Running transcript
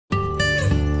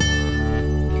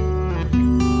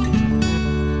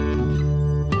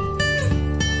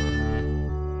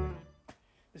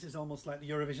almost like the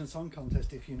Eurovision Song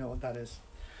Contest, if you know what that is.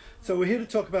 So we're here to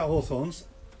talk about hawthorns.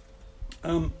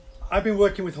 I've been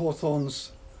working with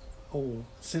hawthorns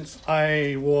since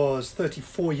I was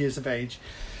 34 years of age.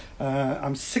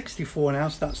 I'm 64 now,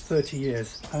 so that's 30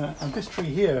 years. And this tree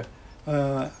here,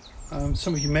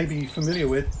 some of you may be familiar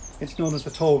with, it's known as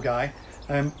the tall guy.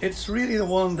 It's really the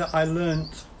one that I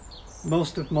learnt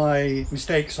most of my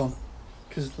mistakes on,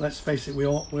 because let's face it, we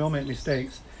all make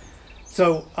mistakes.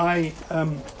 So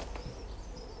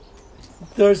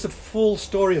there's a full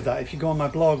story of that if you go on my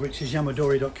blog, which is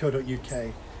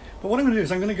yamadori.co.uk. But what I'm going to do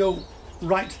is I'm going to go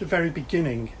right to the very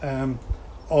beginning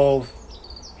of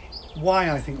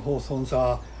why I think hawthorns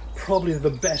are probably the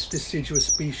best deciduous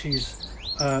species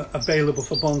available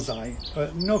for bonsai,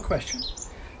 no question.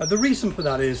 The reason for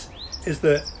that is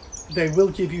that they will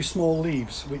give you small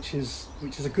leaves, which is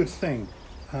a good thing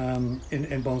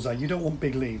in bonsai. You don't want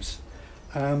big leaves.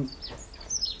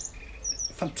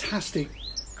 Fantastic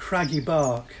craggy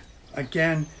bark,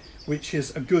 again, which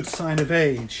is a good sign of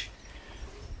age.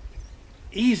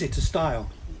 Easy to style,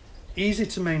 easy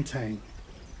to maintain.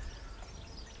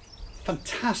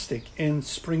 Fantastic in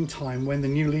springtime when the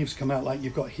new leaves come out, like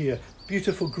you've got here.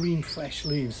 Beautiful green fresh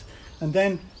leaves. And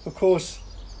then of course,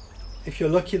 if you're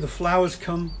lucky, the flowers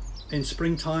come in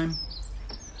springtime,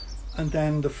 and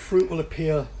then the fruit will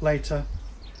appear later.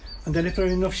 And then if there are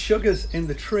enough sugars in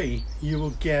the tree, you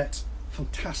will get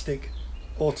fantastic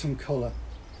autumn colour.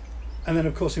 And then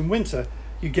of course in winter,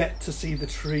 you get to see the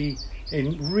tree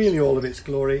in really all of its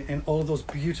glory, in all of those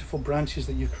beautiful branches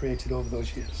that you've created over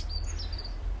those years.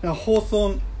 Now,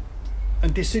 hawthorn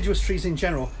and deciduous trees in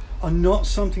general are not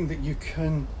something that you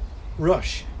can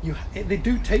rush. They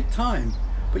do take time,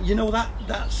 but you know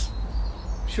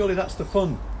surely that's the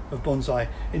fun of bonsai,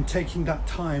 in taking that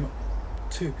time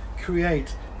to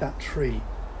create that tree.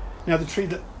 Now, the tree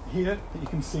that you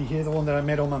can see here, the one that I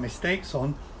made all my mistakes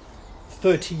on,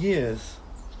 30 years.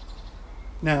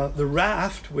 Now, the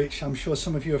raft, which I'm sure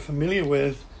some of you are familiar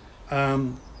with,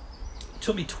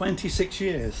 took me 26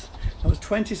 years. That was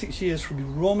 26 years from the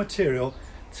raw material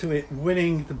to it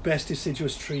winning the best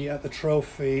deciduous tree at the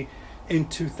trophy in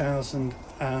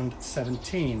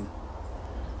 2017.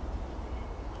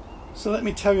 So let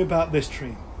me tell you about this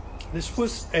tree. This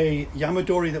was a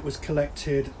Yamadori that was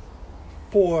collected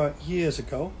 4 years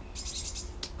ago.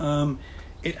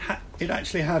 It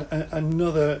actually had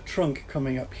another trunk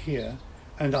coming up here,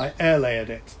 and I air layered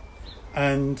it.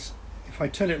 And if I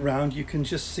turn it round, you can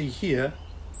just see here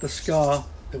the scar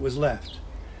that was left.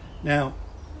 Now,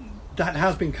 that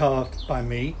has been carved by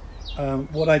me.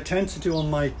 What I tend to do on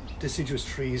my deciduous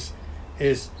trees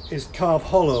is carve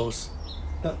hollows.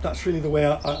 That's really the way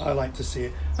I like to see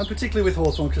it, and particularly with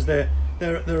hawthorn, because they're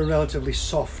a relatively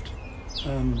soft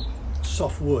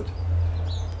wood.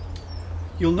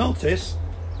 You'll notice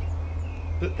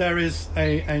that there is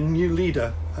a new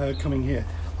leader coming here.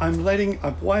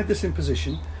 I've wired this in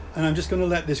position, and I'm just going to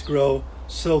let this grow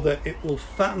so that it will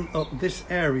fatten up this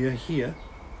area here.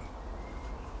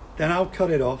 Then I'll cut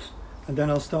it off, and then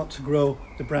I'll start to grow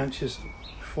the branches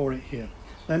for it here.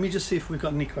 Let me just see if we've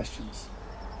got any questions.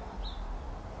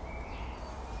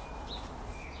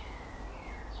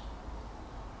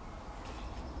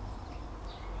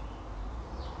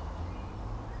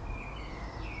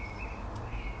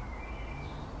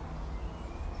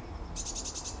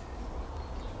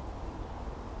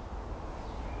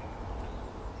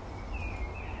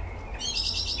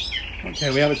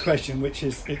 Okay, we have a question which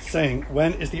is, it's saying,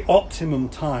 when is the optimum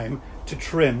time to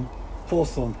trim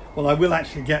hawthorn? Well, I will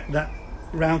actually get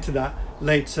round to that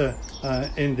later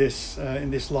in this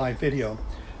live video,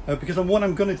 because what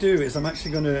I'm going to do is I'm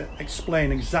actually going to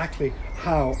explain exactly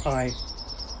how I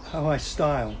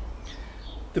style.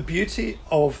 The beauty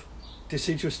of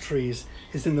deciduous trees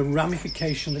is in the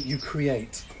ramification that you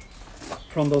create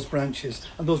from those branches,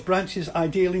 and those branches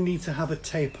ideally need to have a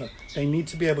taper. They need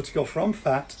to be able to go from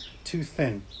fat to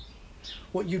thin.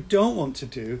 What you don't want to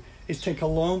do is take a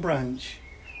long branch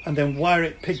and then wire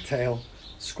it pigtail,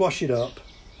 squash it up.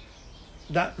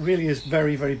 That really is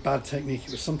very, very bad technique.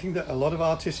 It was something that a lot of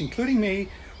artists, including me,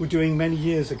 were doing many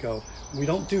years ago. We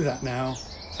don't do that now.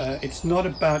 It's not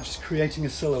about just creating a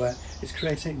silhouette. It's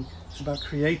about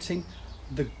creating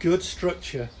the good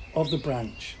structure of the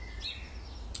branch.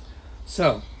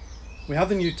 So we have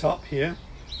the new top here.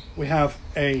 We have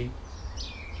a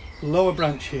lower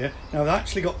branch here. Now I've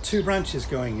actually got two branches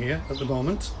going here at the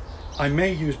moment. I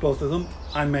may use both of them,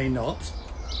 I may not.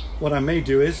 What I may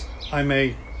do is I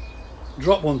may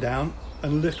drop one down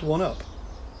and lift one up,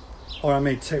 or I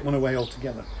may take one away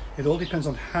altogether. It all depends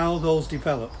on how those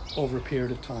develop over a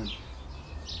period of time.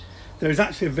 There is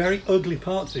actually a very ugly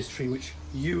part to this tree which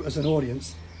you as an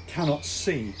audience cannot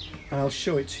see, and I'll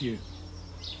show it to you.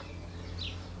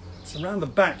 It's around the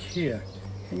back here.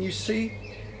 Can you see?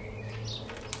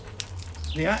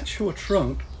 The actual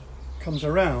trunk comes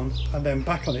around and then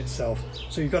back on itself.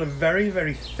 So you've got a very,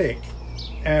 very thick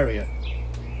area.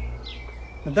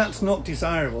 And that's not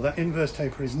desirable. That inverse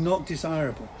taper is not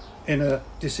desirable in a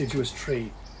deciduous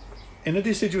tree. In a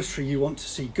deciduous tree, you want to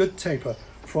see good taper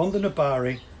from the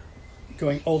nabari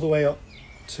going all the way up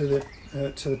to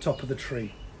the top of the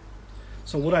tree.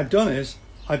 So what I've done is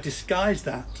I've disguised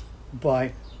that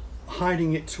by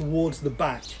hiding it towards the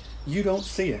back. You don't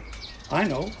see it. I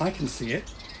know, I can see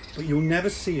it, but you'll never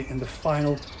see it in the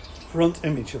final front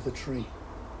image of the tree.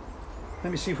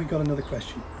 Let me see if we've got another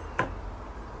question.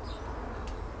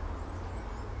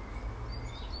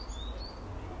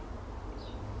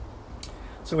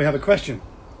 So we have a question.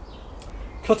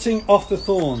 Cutting off the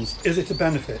thorns, is it a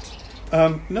benefit?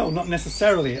 No, not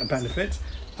necessarily a benefit.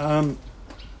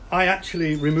 I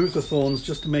actually remove the thorns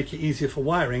just to make it easier for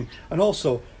wiring, and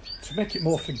also to make it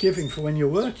more forgiving for when you're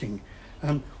working.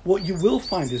 What you will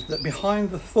find is that behind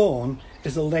the thorn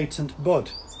is a latent bud.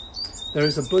 There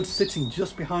is a bud sitting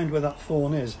just behind where that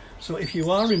thorn is. So if you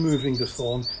are removing the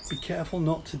thorn, be careful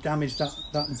not to damage that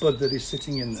bud that is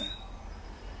sitting in there.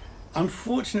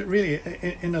 Unfortunately,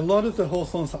 really, in a lot of the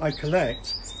hawthorns that I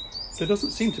collect, there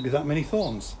doesn't seem to be that many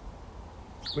thorns,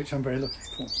 which I'm very lucky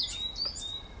for.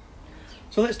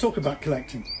 So let's talk about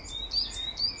collecting.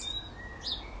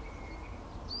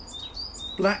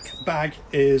 Black bag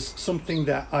is something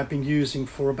that I've been using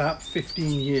for about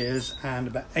 15 years, and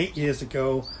about 8 years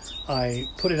ago I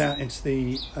put it out into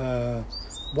the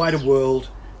wider world.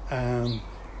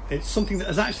 It's something that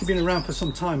has actually been around for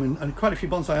some time, and quite a few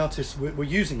bonsai artists were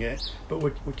using it, but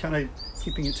we're kind of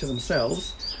keeping it to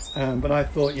themselves. But I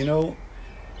thought, you know,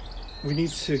 we need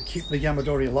to keep the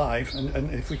Yamadori alive,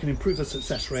 and if we can improve the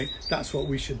success rate, that's what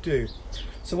we should do.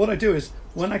 So what I do is,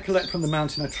 when I collect from the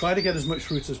mountain, I try to get as much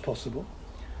root as possible.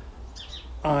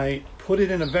 I put it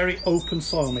in a very open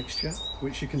soil mixture,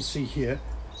 which you can see here.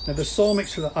 Now the soil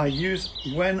mixture that I use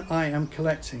when I am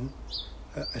collecting,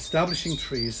 establishing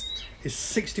trees, is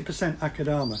 60%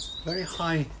 akadama, very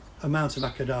high amount of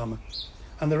akadama.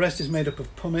 And the rest is made up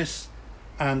of pumice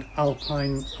and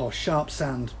alpine or sharp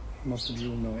sand. Most of you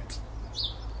will know it.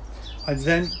 I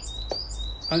then,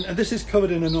 and this is covered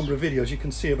in a number of videos, you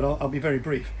can see it, but I'll be very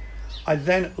brief. I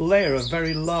then layer a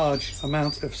very large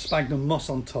amount of sphagnum moss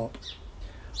on top,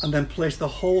 and then place the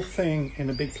whole thing in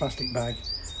a big plastic bag,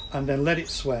 and then let it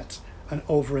sweat, and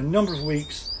over a number of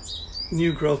weeks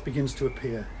new growth begins to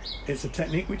appear. It's a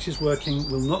technique which is working.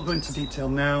 We'll not go into detail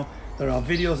now. There are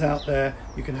videos out there,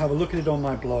 you can have a look at it on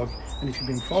my blog, and if you've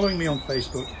been following me on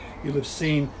Facebook, you'll have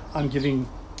seen I'm giving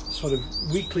sort of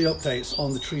weekly updates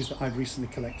on the trees that I've recently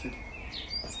collected.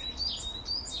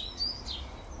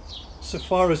 So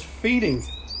far as feeding,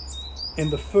 in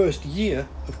the first year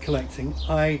of collecting,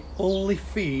 I only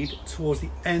feed towards the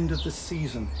end of the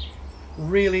season,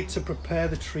 really to prepare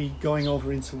the tree going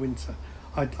over into winter.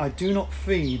 I do not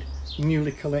feed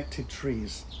newly collected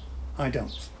trees. I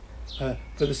don't.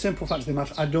 For the simple fact of the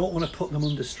matter, I don't want to put them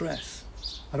under stress.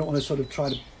 I don't want to sort of try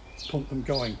to pump them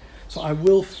going. So I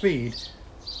will feed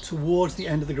towards the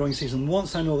end of the growing season,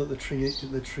 once I know that the tree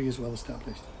is well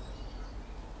established.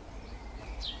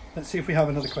 Let's see if we have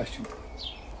another question.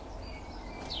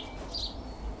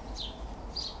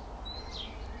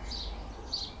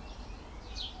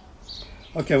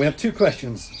 Okay, we have two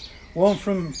questions. One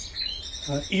from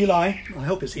Eli, I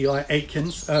hope it's Eli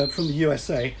Aikens, from the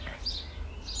USA.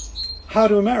 How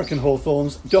do American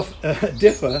hawthorns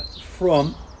differ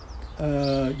from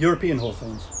European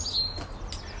hawthorns?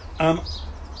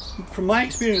 From my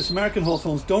experience, American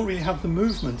hawthorns don't really have the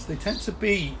movement. They tend to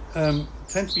be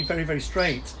very, very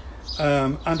straight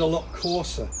and a lot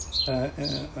coarser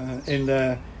in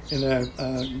their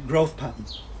growth pattern.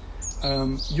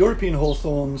 European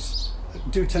hawthorns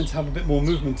do tend to have a bit more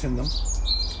movement in them.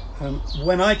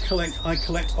 When I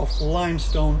collect off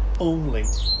limestone only.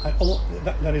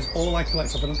 That is all I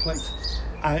collect off.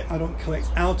 I don't collect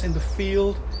out in the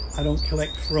field. I don't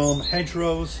collect from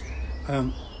hedgerows,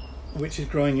 which is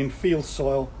growing in field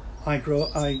soil. I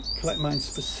collect mine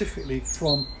specifically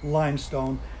from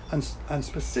limestone, and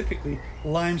specifically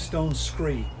limestone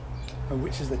scree,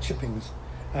 which is the chippings.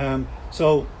 I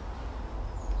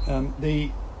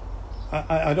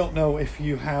don't know if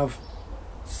you have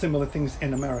similar things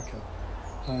in America.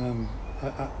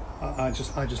 I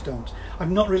just don't.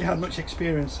 I've not really had much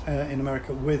experience in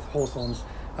America with hawthorns.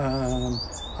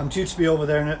 I'm due to be over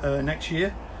there next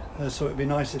year, so it'd be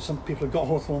nice if some people have got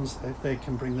hawthorns, if they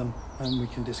can bring them and we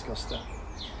can discuss that.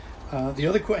 The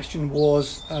other question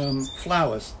was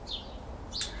flowers.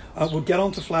 We'll get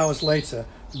on to flowers later,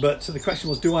 but the question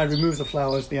was, do I remove the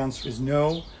flowers? The answer is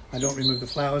no, I don't remove the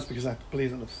flowers because I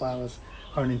believe that the flowers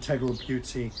are an integral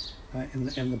beauty in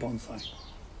the bonsai.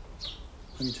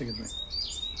 Let me take a drink.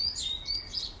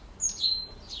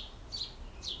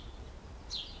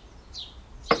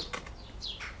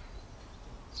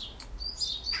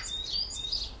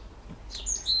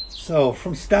 So,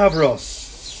 from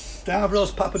Stavros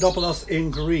Papadopoulos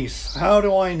in Greece. How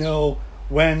do I know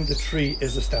when the tree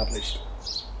is established?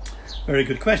 Very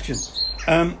good question.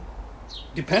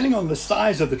 Depending on the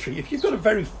size of the tree, if you've got a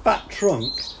very fat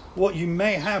trunk, what you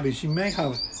may have is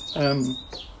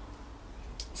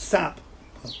sap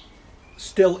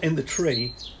still in the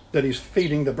tree that is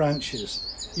feeding the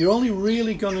branches. You're only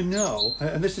really going to know,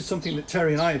 and this is something that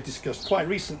Terry and I have discussed quite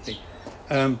recently,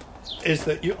 is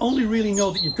that you only really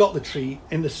know that you've got the tree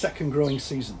in the second growing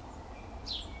season.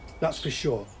 That's for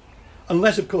sure.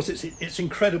 Unless, of course, it's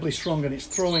incredibly strong and it's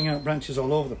throwing out branches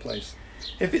all over the place.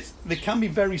 They can be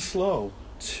very slow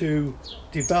to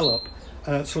develop,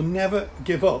 so never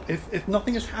give up. If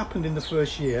nothing has happened in the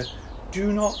first year,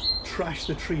 do not trash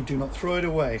the tree, do not throw it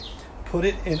away. Put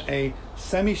it in a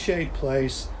semi-shade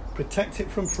place, protect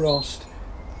it from frost.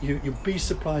 You'll be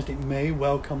surprised, it may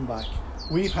well come back.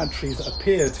 We've had trees that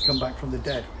appear to come back from the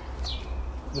dead.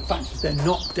 The fact is they're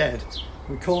not dead.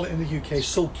 We call it in the UK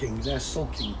sulking. They're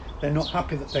sulking. They're not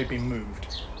happy that they've been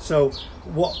moved. So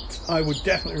what I would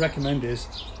definitely recommend is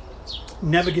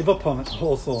never give up on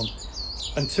Hawthorn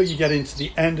until you get into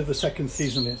the end of the second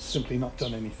season. It's simply not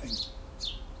done anything.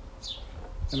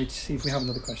 Let me see if we have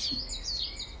another question.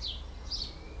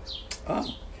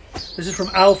 This is from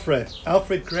Alfred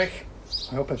Grech.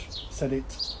 I hope I've said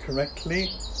it correctly.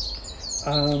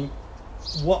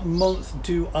 What month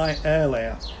do I air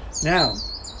layer? Now,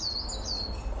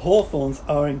 hawthorns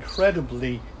are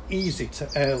incredibly easy to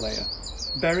air layer.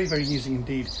 Very, very easy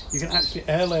indeed. You can actually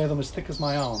air layer them as thick as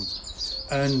my arm.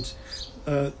 And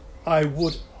I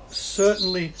would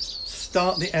certainly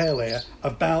start the air layer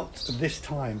about this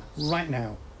time, right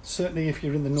now. Certainly if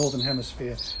you're in the northern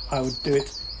hemisphere, I would do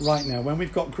it right now when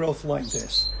we've got growth like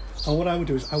this. And what I would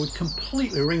do is I would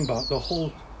completely ring bark the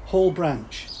whole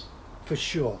branch, for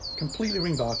sure. Completely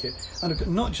ring bark it, and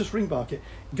not just ring bark it,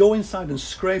 go inside and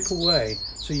scrape away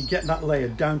so you get that layer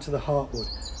down to the heartwood.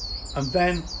 And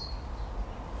then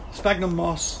sphagnum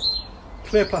moss,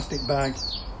 clear plastic bag,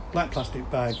 black plastic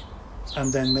bag,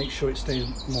 and then make sure it stays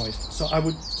moist. So I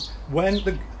would,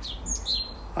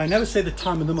 I never say the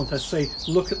time of the month, I say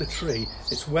look at the tree.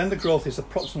 It's when the growth is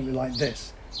approximately like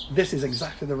this. This is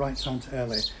exactly the right time to air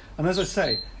lay. And as I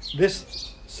say,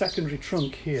 this secondary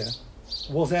trunk here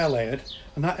was air layered,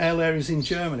 and that air layer is in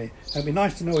Germany. It'd be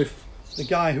nice to know if the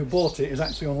guy who bought it is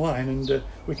actually online, and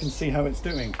we can see how it's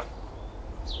doing.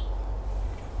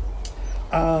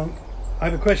 I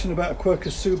have a question about a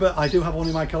Quercus suber. I do have one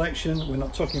in my collection. We're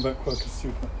not talking about Quercus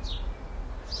suber.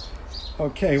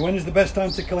 Okay, when is the best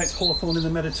time to collect hawthorn in the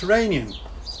Mediterranean?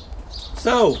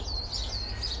 So,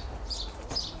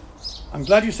 I'm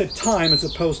glad you said time as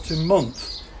opposed to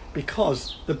month,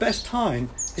 because the best time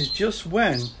is just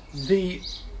when the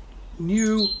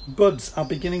new buds are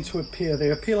beginning to appear. They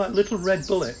appear like little red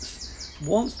bullets.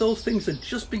 Once those things are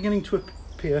just beginning to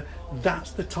appear,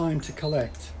 that's the time to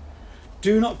collect.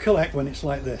 Do not collect when it's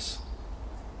like this.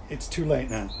 It's too late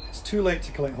now. It's too late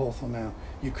to collect hawthorn now.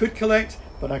 You could collect,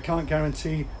 but I can't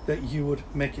guarantee that you would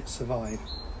make it survive.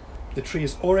 The tree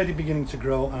is already beginning to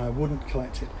grow, and I wouldn't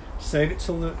collect it. Save it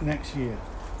till the next year.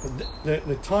 But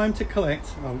the time to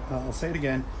collect, I'll say it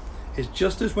again, is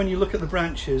just as when you look at the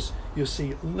branches, you'll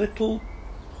see little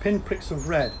pinpricks of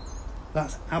red.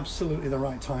 That's absolutely the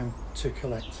right time to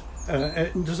collect.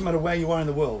 It doesn't matter where you are in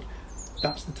the world.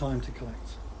 That's the time to collect.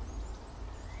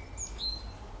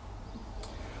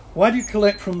 Why do you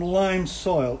collect from lime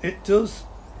soil? Is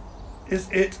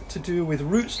it to do with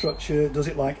root structure? Does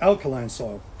it like alkaline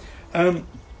soil? It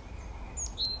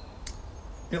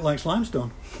likes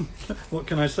limestone. What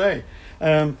can I say?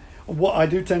 What I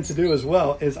do tend to do as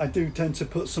well is I do tend to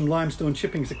put some limestone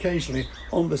chippings occasionally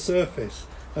on the surface.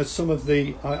 As some of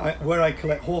the, where I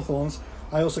collect hawthorns,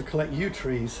 I also collect yew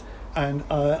trees, and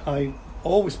I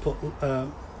always put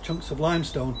chunks of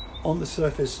limestone on the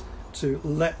surface to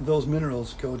let those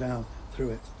minerals go down through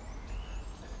it.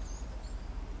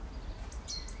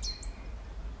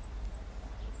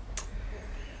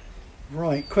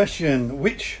 Right, question.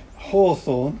 Which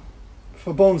hawthorn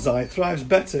for bonsai thrives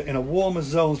better in a warmer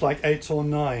zones like 8 or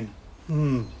 9?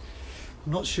 I'm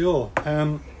not sure.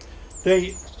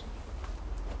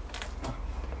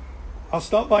 I'll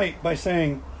start by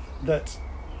saying that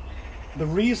the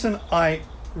reason I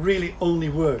really only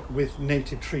work with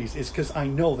native trees is because I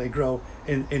know they grow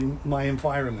in my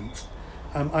environment.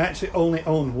 I actually only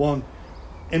own one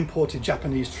imported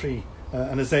Japanese tree,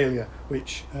 an azalea,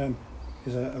 which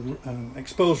is an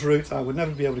exposed root. I would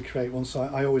never be able to create one, so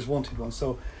I always wanted one.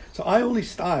 So I only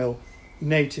style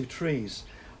native trees.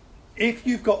 If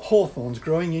you've got hawthorns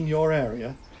growing in your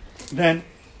area, then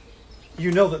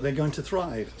you know that they're going to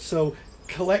thrive. So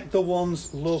collect the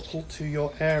ones local to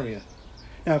your area.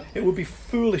 Now, it would be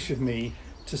foolish of me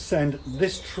to send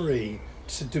this tree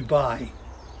to Dubai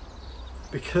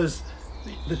because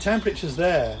the temperatures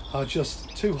there are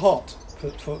just too hot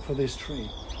for this tree.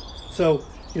 So,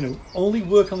 you know, only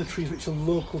work on the trees which are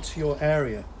local to your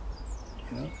area,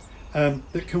 you know,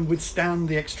 that can withstand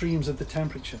the extremes of the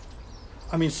temperature.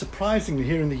 I mean, surprisingly,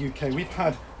 here in the UK, we've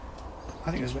had,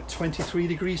 I think it was about 23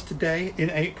 degrees today in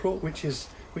April, which is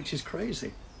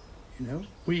crazy. You know,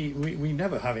 we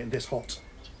never have it this hot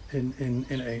in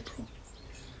April.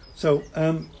 So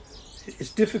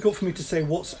it's difficult for me to say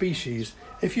what species.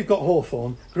 If you've got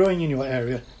hawthorn growing in your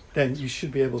area, then you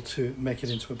should be able to make it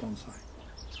into a bonsai.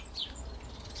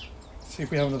 See if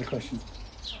we have another question.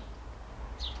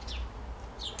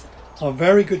 A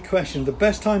very good question. The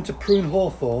best time to prune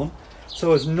hawthorn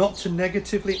so as not to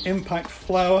negatively impact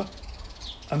flower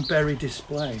and berry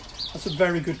display. That's a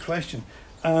very good question.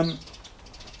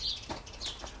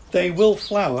 They will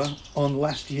flower on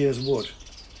last year's wood.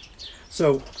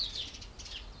 So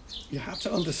you have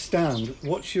to understand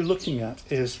what you're looking at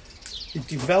is you're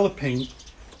developing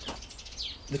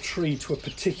the tree to a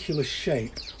particular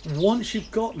shape. Once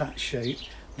you've got that shape,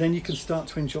 then you can start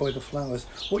to enjoy the flowers.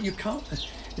 What you can't,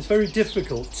 it's very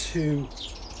difficult to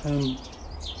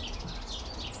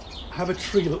have a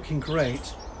tree looking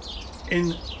great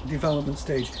in development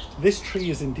stage. This tree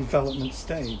is in development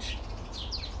stage.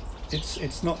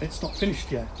 It's not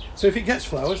finished yet. So if it gets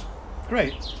flowers,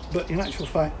 great. But in actual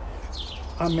fact,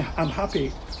 I'm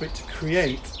happy for it to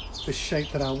create the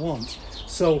shape that I want.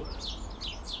 So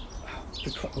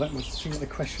let me see what the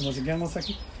question was again. 1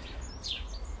 second.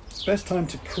 Best time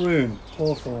to prune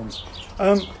hawthorns.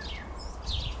 I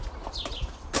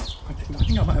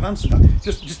think I might have answered that.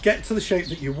 Just get to the shape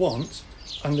that you want,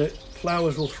 and the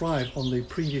flowers will thrive on the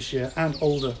previous year and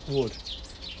older wood.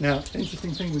 Now, the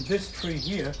interesting thing with this tree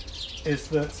here is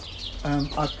that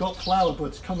I've got flower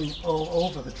buds coming all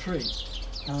over the tree,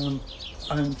 and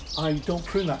I don't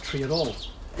prune that tree at all.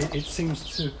 It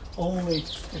seems to only,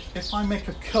 if I make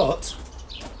a cut,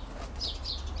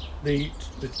 the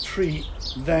tree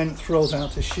then throws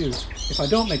out a shoot. If I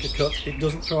don't make a cut, it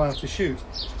doesn't throw out a shoot.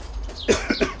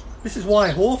 This is why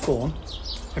hawthorn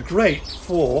are great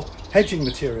for hedging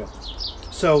material.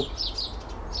 So,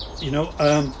 you know,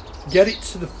 get it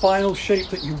to the final shape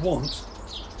that you want,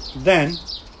 then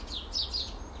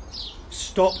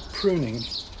stop pruning,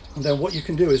 and then what you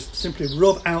can do is simply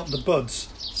rub out the buds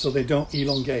so they don't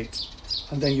elongate,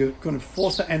 and then you're going to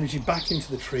force that energy back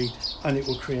into the tree and it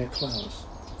will create flowers.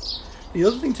 The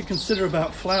other thing to consider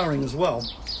about flowering as well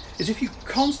is if you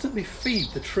constantly feed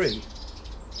the tree,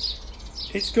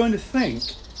 it's going to think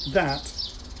that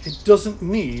it doesn't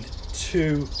need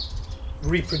to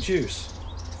reproduce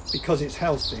because it's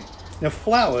healthy. Now,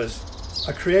 flowers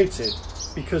are created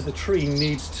because the tree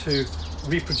needs to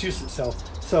reproduce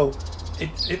itself. So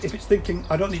if it's thinking,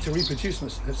 I don't need to reproduce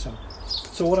myself.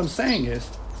 So what I'm saying is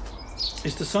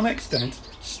to some extent,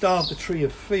 starve the tree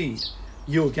of feed,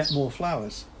 you'll get more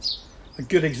flowers.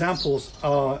 Good examples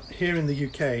are here in the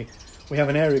UK, we have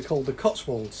an area called the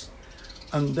Cotswolds,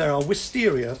 and there are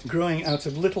wisteria growing out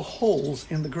of little holes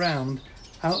in the ground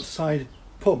outside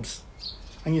pubs.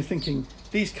 And you're thinking,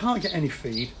 these can't get any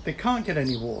feed, they can't get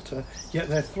any water, yet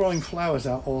they're throwing flowers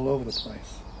out all over the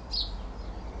place.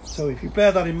 So if you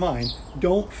bear that in mind,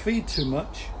 don't feed too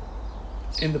much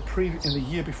in the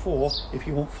year before if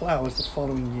you want flowers the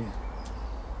following year.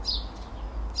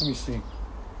 Let me see.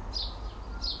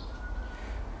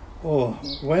 Oh,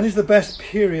 when is the best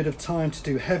period of time to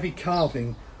do heavy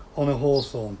carving on a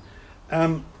hawthorn?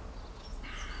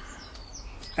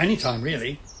 Anytime,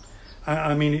 really.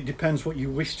 I mean, it depends what you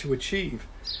wish to achieve.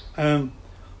 Yeah,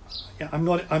 I'm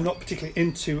not particularly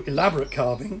into elaborate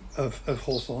carving of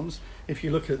hawthorns. If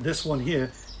you look at this one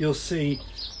here, you'll see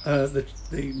that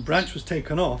the branch was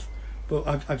taken off, but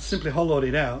I've simply hollowed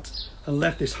it out and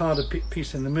left this harder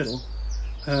piece in the middle.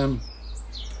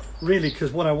 Really,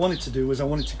 because what I wanted to do was I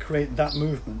wanted to create that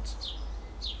movement.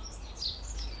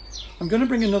 I'm going to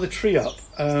bring another tree up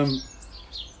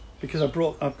because I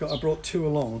brought two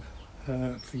along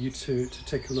for you to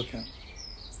take a look at.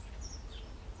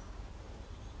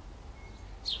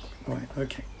 Right,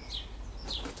 okay.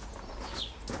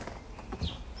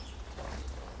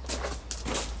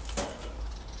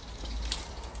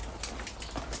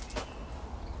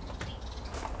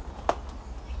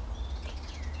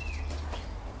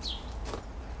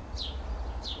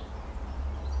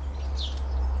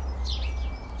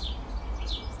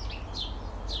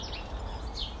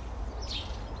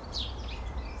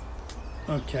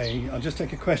 Okay, I'll just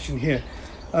take a question here.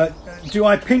 Do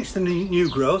I pinch the new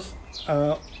growth,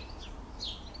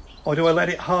 or do I let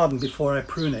it harden before I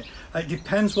prune it? It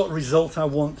depends what result I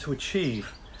want to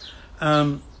achieve.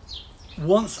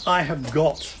 Once I have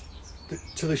got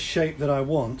to the shape that I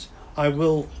want, I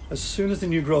will, as soon as the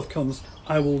new growth comes,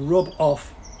 I will rub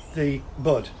off the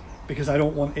bud, because I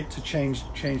don't want it to change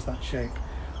that shape.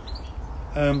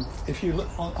 If you look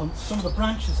on some of the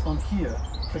branches on here,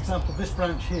 for example, this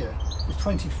branch here is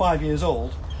 25 years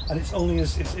old, and it's only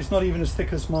it's not even as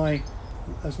thick as my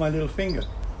little finger.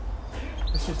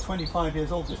 This is 25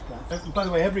 years old, this branch. By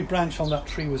the way, every branch on that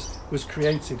tree was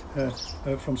created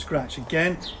from scratch.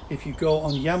 Again, if you go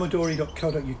on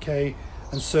yamadori.co.uk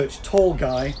and search tall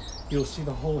guy, you'll see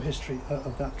the whole history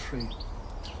of that tree.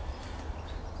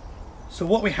 So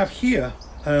what we have here,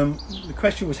 the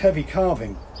question was heavy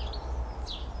carving.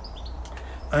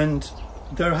 And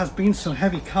there has been some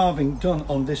heavy carving done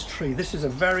on this tree. This is a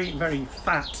very, very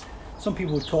fat, some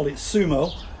people would call it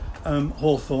sumo,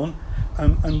 hawthorn.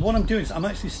 And what I'm doing is I'm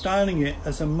actually styling it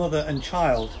as a mother and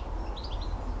child.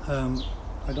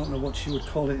 I don't know what you would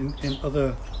call it in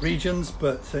other regions,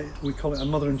 but we call it a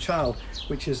mother and child,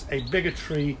 which is a bigger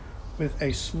tree with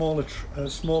a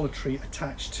smaller tree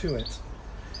attached to it.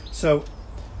 So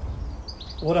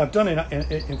what I've done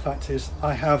in fact is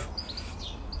I've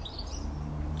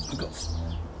got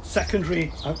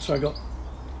I've got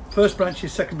first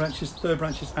branches, second branches, third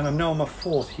branches, and I'm now on my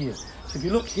fourth here. So if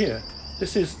you look here,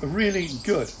 this is really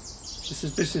good.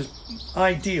 This is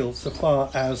ideal so far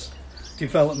as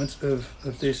development of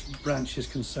this branch is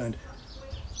concerned.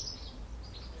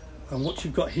 And what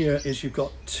you've got here is you've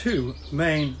got two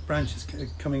main branches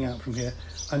coming out from here,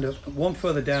 and one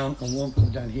further down and one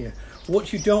further down here.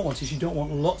 What you don't want is you don't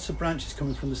want lots of branches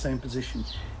coming from the same position.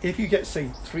 If you get,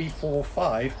 say, 3, 4,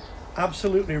 5,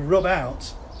 absolutely rub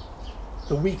out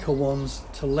the weaker ones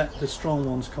to let the strong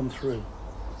ones come through.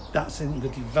 That's in the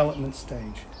development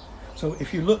stage. So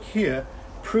if you look here,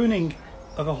 pruning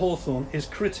of a hawthorn is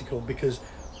critical, because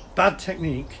bad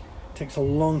technique takes a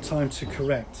long time to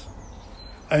correct.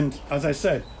 And as I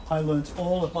said, I learnt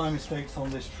all of my mistakes on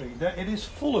this tree. It is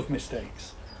full of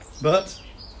mistakes, but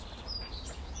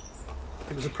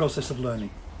it was a process of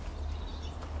learning.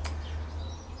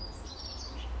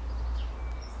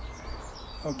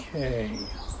 Okay.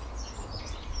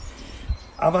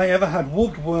 Have I ever had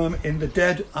woodworm in the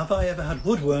deadwood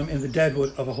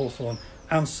of a hawthorn?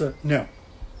 Answer: no.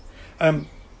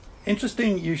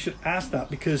 Interesting you should ask that,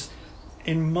 because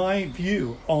in my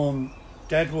view on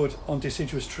deadwood on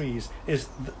deciduous trees is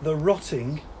the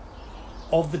rotting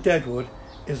of the deadwood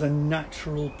is a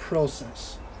natural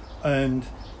process, and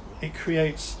it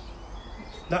creates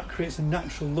a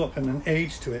natural look and an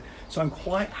age to it. So I'm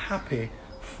quite happy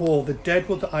for the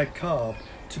deadwood that I carved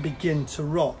to begin to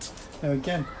rot. Now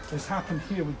again, this happened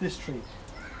here with this tree.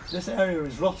 This area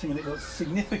is rotting, and it looks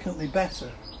significantly better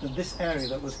than this area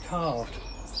that was carved.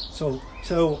 So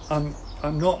I'm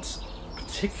not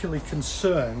particularly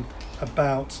concerned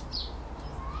about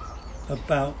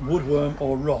woodworm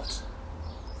or rot.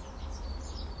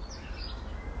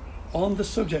 On the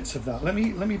subject of that, let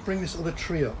me bring this other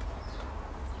tree up.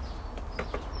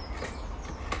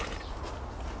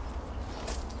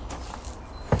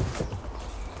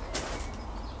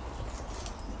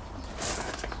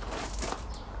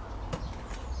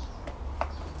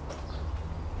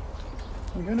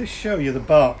 I'm going to show you the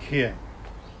bark here.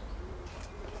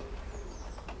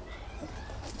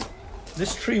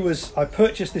 This tree I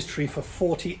purchased this tree for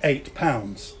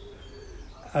 £48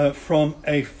 from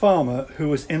a farmer who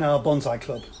was in our bonsai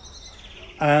club.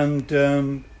 And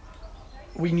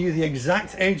we knew the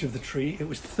exact age of the tree. It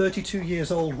was 32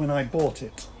 years old when I bought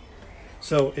it.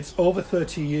 So it's over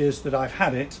 30 years that I've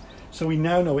had it. So we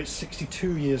now know it's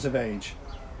 62 years of age.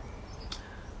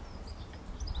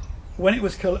 When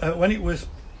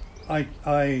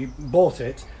I bought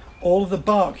it, all of the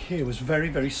bark here was very,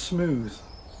 very smooth,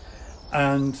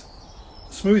 and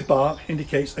smooth bark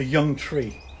indicates a young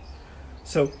tree.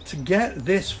 So to get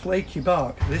this flaky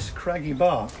bark, this craggy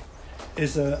bark,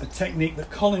 is a technique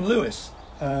that Colin Lewis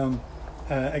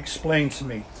explained to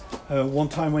me one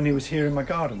time when he was here in my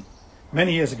garden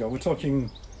many years ago. We're talking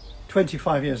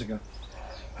 25 years ago.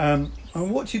 And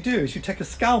what you do is you take a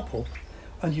scalpel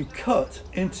and you cut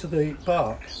into the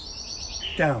bark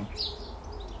down.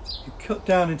 You cut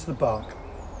down into the bark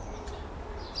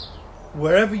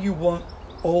wherever you want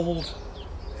old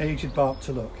aged bark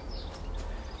to look.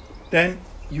 Then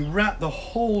you wrap the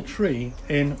whole tree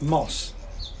in moss,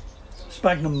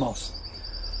 sphagnum moss,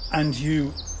 and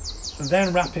you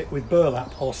then wrap it with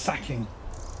burlap or sacking,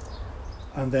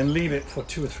 and then leave it for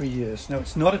 2 or 3 years. Now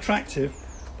it's not attractive,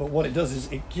 but what it does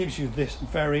is it gives you this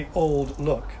very old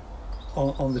look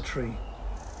on the tree.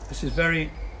 This is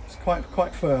it's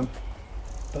quite firm,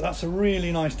 but that's a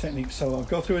really nice technique. So I'll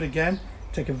go through it again.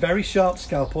 Take a very sharp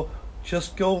scalpel,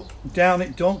 just go down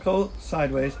it, don't go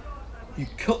sideways. You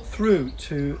cut through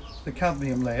to the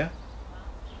cadmium layer,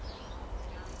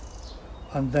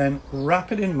 and then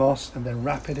wrap it in moss, and then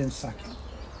wrap it in sake.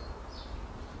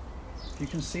 You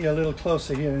can see a little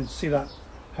closer here and see that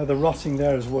how the rotting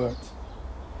there has worked.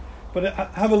 But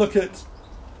have a look at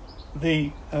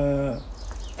the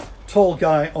tall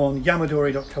guy on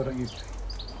yamadori.co.uk.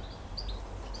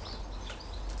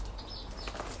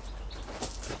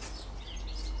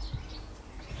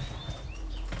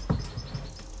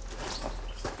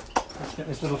 Let's get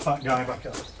this little fat guy back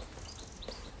up.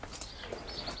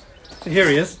 So here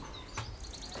he is.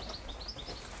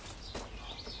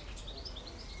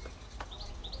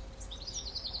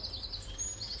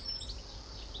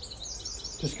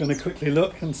 Just going to quickly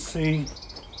look and see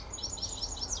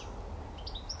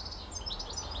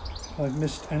if I've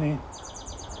missed any.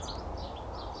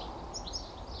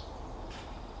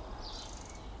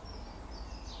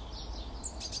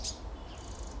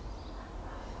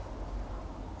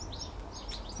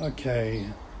 Okay.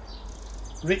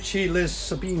 Richie Liz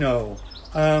Sabino.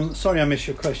 Sorry I missed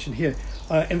your question here.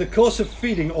 In the course of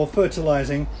feeding or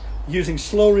fertilizing using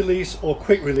slow release or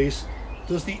quick release,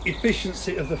 does the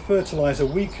efficiency of the fertilizer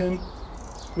weakens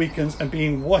and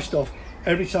being washed off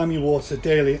every time you water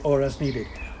daily or as needed?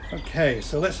 Okay,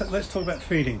 so let's talk about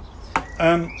feeding.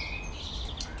 I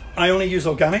only use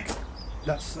organic.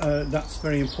 That's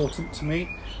very important to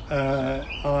me.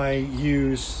 I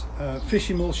use fish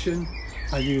emulsion.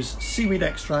 I use seaweed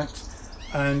extract,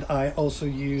 and I also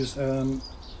use the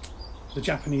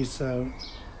Japanese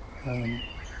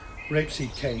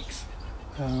rapeseed cakes.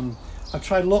 I've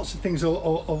tried lots of things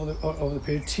over the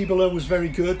period. Tibola was very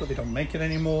good, but they don't make it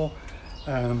anymore.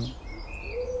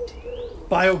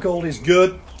 BioGold is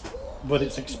good, but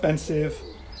it's expensive.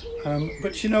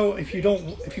 But you know, if you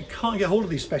can't get hold of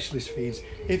these specialist feeds,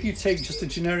 if you take just a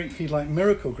generic feed like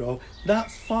Miracle Grow,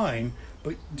 that's fine.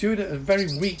 But do it at a very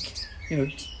weak,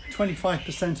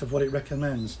 25% of what it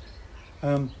recommends.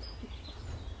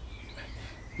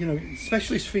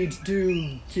 Specialist feeds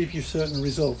do give you certain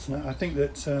results, and I think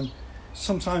that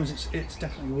sometimes it's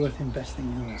definitely worth investing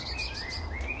in that.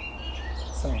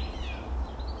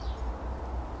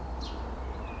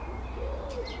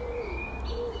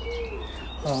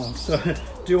 So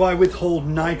do I withhold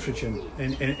nitrogen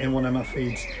in one of my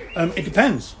feeds? It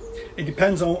depends. It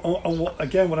depends on what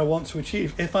I want to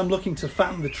achieve. If I'm looking to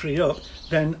fatten the tree up,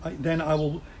 then I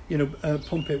will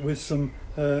pump it with some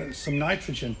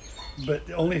nitrogen, but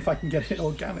only if I can get it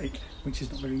organic, which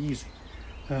is not very easy.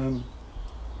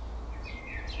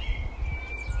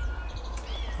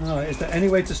 Is there any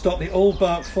way to stop the old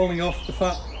bark falling off the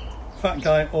fat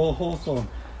guy or hawthorn?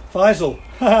 Faisal,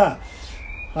 hi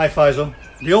Faisal.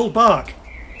 The old bark.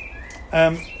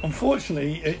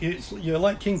 Unfortunately, you're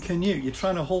like King Canute. You're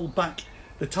trying to hold back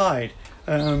the tide.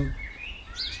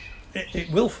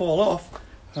 It will fall off,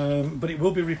 but it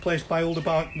will be replaced by older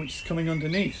bark, which is coming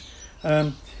underneath.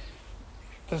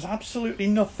 There's absolutely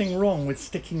nothing wrong with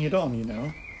sticking it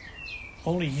on.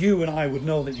 Only you and I would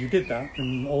know that you did that,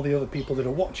 and all the other people that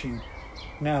are watching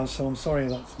now. So I'm sorry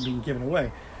that's been given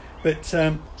away, but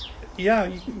yeah,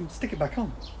 you can stick it back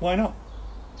on. Why not?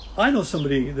 I know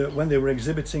somebody that when they were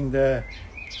exhibiting their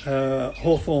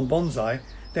Hawthorn bonsai,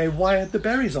 they wired the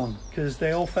berries on because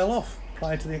they all fell off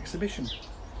prior to the exhibition.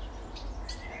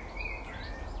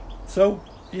 So,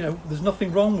 there's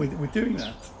nothing wrong with doing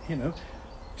that,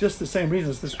 Just the same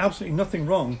reasons, there's absolutely nothing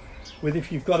wrong with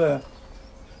if you've got a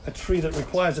tree that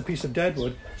requires a piece of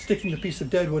deadwood, sticking the piece of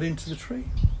deadwood into the tree.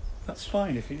 That's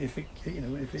fine if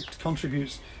it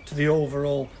contributes to the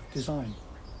overall design.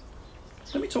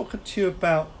 Let me talk to you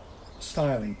about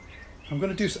styling. I'm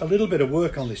going to do a little bit of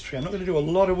work on this tree. I'm not going to do a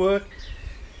lot of work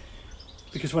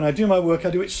because when I do my work, I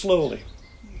do it slowly,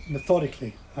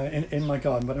 methodically in my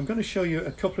garden. But I'm going to show you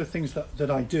a couple of things that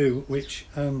I do, which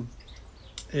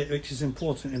is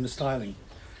important in the styling.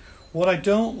 What I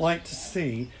don't like to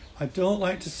see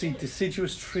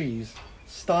deciduous trees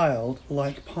styled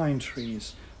like pine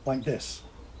trees, like this.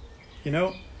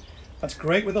 That's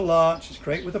great with a larch, it's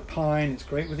great with a pine, it's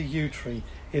great with a yew tree.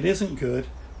 It isn't good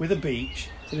with a beech,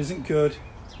 it isn't good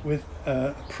with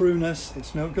a prunus,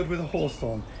 it's no good with a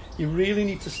hawthorn. You really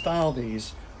need to style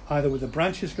these either with the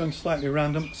branches going slightly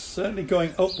around them, certainly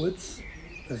going upwards.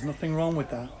 There's nothing wrong with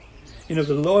that.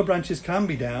 The lower branches can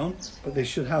be down, but they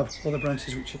should have other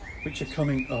branches which are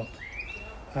coming up.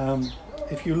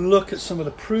 If you look at some of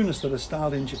the prunus that are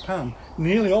styled in Japan,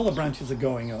 nearly all the branches are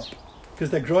going up. because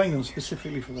they're growing them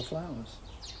specifically for the flowers.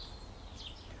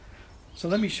 So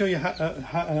let me show you how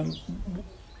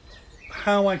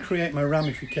I create my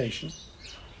ramification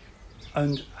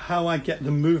and how I get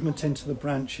the movement into the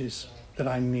branches that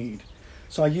I need.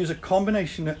 So I use a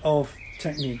combination of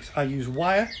techniques. I use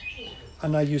wire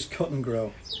and I use cut and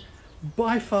grow.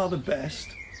 By far the best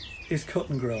is cut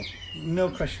and grow,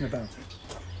 no question about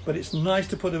it. But it's nice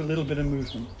to put a little bit of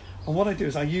movement. And what I do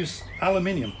is I use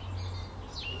aluminium.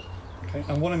 Okay,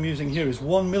 and what I'm using here is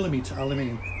 1mm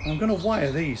aluminium. And I'm going to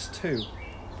wire these two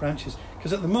branches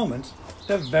because at the moment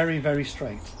they're very, very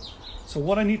straight. So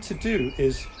what I need to do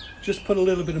is just put a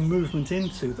little bit of movement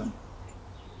into them.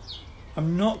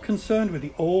 I'm not concerned with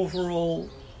the overall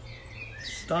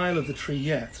style of the tree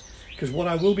yet, because what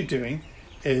I will be doing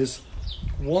is,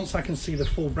 once I can see the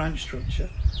full branch structure,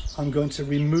 I'm going to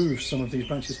remove some of these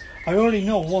branches. I already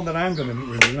know one that I'm going to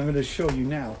remove, and I'm going to show you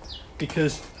now,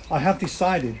 because I have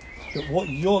decided that what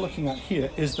you're looking at here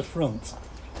is the front.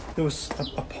 There was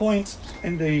a point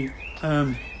in the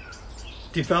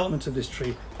development of this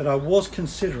tree that I was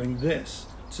considering this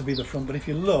to be the front, but if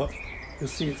you look, you'll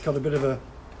see it's got a bit of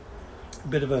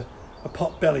a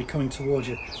pot belly coming towards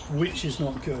you, which is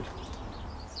not good.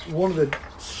 One of the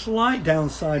slight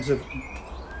downsides of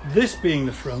this being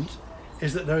the front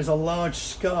is that there is a large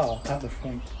scar at the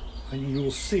front, and you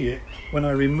will see it when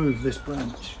I remove this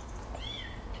branch.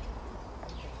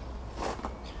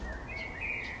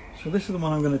 So this is the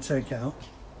one I'm going to take out.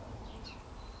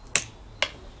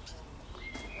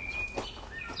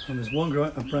 And there's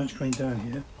a branch going down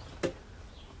here.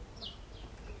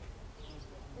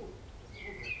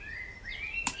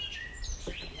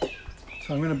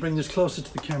 So I'm going to bring this closer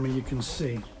to the camera, you can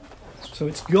see. So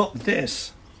it's got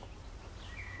this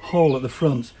hole at the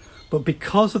front, but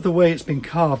because of the way it's been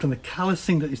carved and the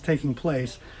callousing that is taking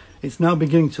place, it's now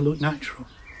beginning to look natural.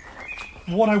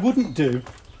 What I wouldn't do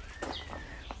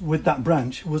with that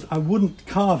branch was I wouldn't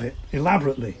carve it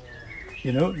elaborately.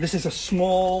 You know, this is a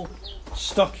small,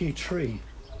 stocky tree,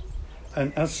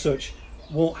 and as such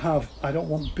won't have, I don't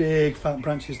want big fat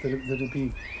branches that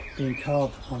are being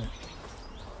carved on it.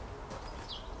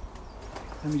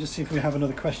 Let me just see if we have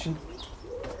another question.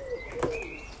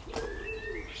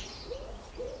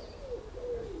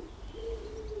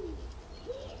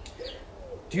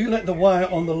 Do you let the wire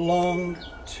on the long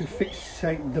to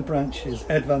fixate the branches?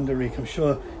 Ed van der Reek. I'm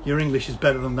sure your English is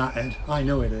better than that, Ed. I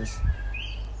know it is.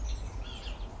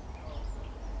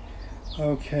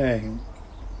 Okay.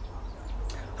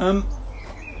 I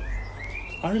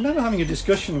remember having a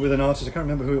discussion with an artist, I can't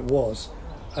remember who it was,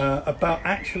 about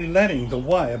actually letting the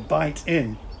wire bite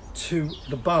in to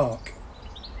the bark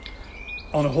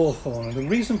on a hawthorn. And the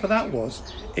reason for that was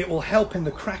it will help in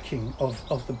the cracking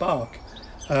of the bark,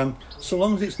 so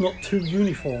long as it's not too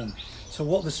uniform. So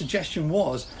what the suggestion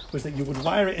was that you would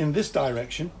wire it in this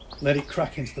direction, let it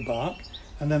crack into the bark,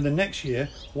 and then the next year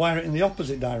wire it in the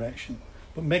opposite direction,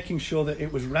 but making sure that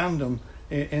it was random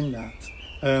in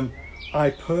that.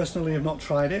 I personally have not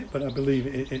tried it, but I believe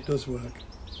it does work.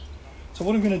 So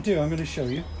what I'm going to do, I'm going to show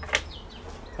you.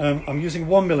 I'm using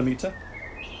 1mm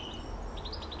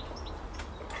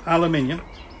aluminium.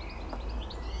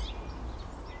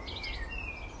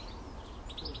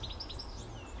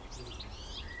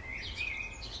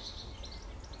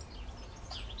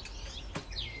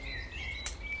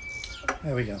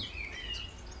 There we go.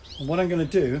 And what I'm going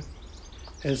to do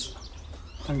is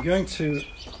I'm going to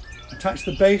attach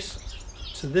the base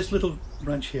to this little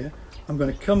branch here. I'm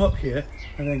going to come up here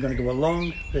and then I'm going to go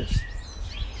along this.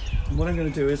 And what I'm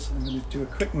going to do is I'm going to do a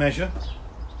quick measure.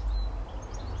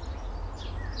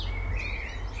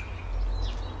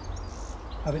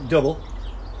 Have it double.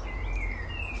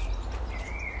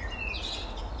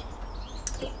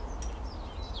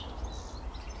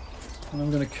 And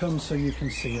I'm going to come so you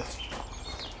can see it.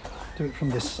 Do it from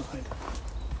this side.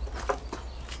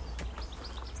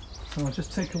 So I'll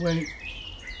just take away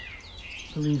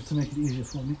the leaves to make it easier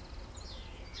for me.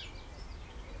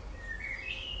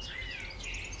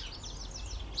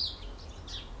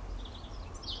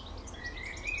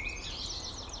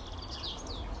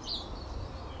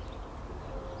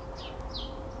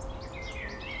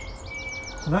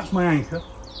 So that's my anchor.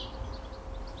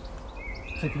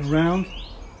 Take it around.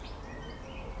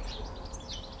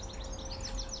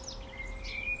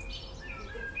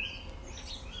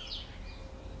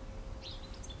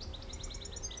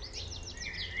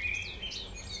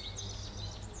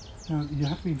 Now, you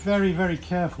have to be very, very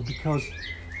careful, because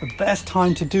the best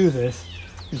time to do this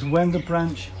is when the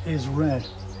branch is red.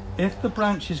 If the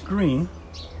branch is green,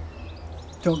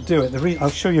 don't do it. I'll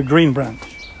show you a green branch.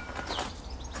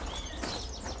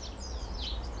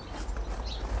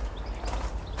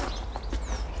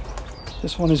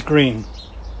 This one is green.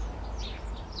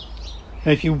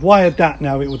 Now, if you wired that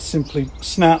now, it would simply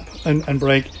snap and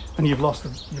break, and you've lost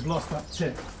that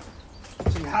tip.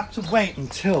 So you have to wait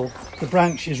until the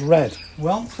branch is red.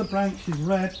 Once the branch is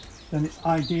red, then it's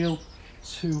ideal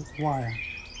to wire.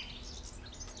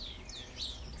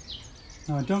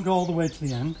 Now, don't go all the way to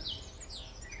the end.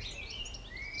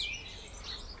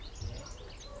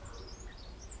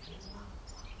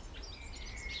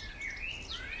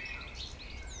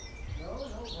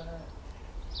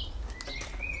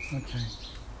 Okay.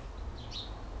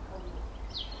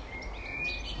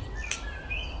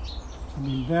 I'm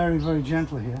being very, very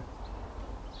gentle here.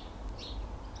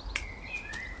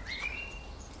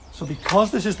 So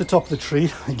because this is the top of the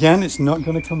tree, again, it's not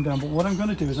going to come down, but what I'm going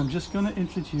to do is I'm just going to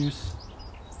introduce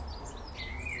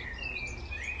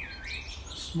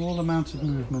a small amount of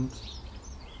movement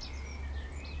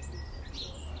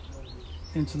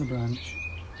into the branch.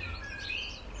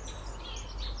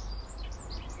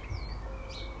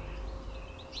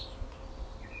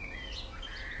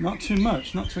 Not too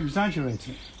much, not to exaggerate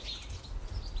it.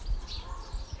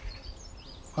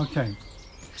 Okay,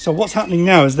 so what's happening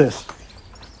now is this,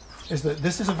 is that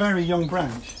this is a very young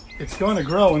branch. It's going to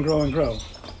grow and grow and grow.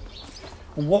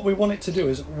 And what we want it to do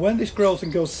is, when this grows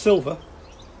and goes silver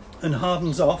and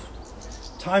hardens off,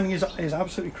 timing is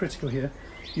absolutely critical here.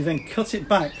 You then cut it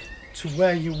back to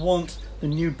where you want the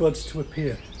new buds to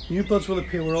appear. New buds will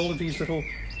appear where all of these little,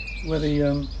 where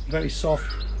the very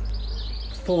soft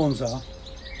thorns are.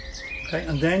 Okay,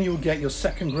 and then you'll get your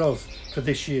second growth for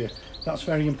this year. That's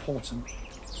very important.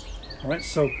 All right,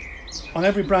 so on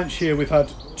every branch here we've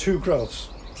had 2 growths.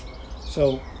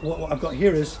 So what I've got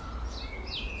here is,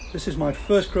 this is my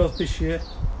first growth this year.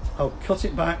 I'll cut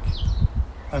it back,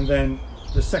 and then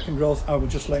the second growth I will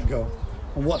just let go.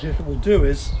 And what it will do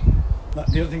is,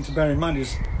 the other thing to bear in mind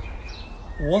is,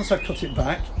 once I cut it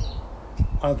back,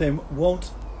 I then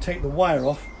won't take the wire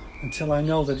off until I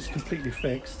know that it's completely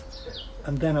fixed.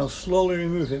 And then I'll slowly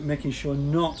remove it, making sure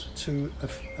not to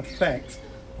affect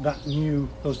those new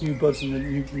buds and the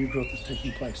new growth that's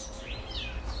taking place.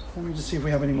 Let me just see if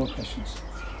we have any more questions.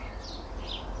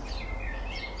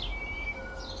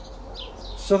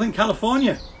 Southern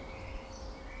California.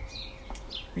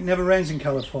 It never rains in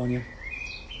California,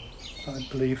 I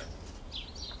believe.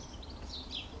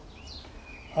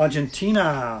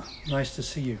 Argentina, nice to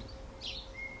see you.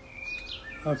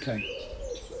 Okay,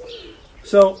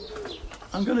 so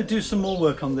I'm going to do some more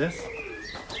work on this.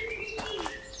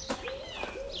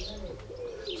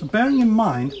 So bearing in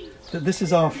mind that this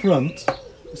is our front,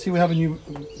 see we have a new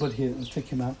bud here, let's take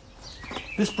him out.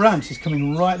 This branch is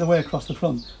coming right the way across the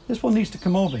front. This one needs to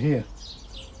come over here.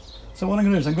 So what I'm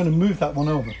going to do is I'm going to move that one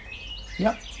over.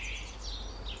 Yep.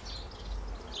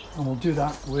 And we'll do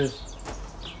that with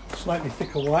slightly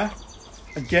thicker wire.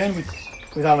 Again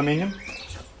with aluminium.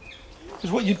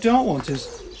 Because what you don't want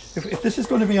is, if this is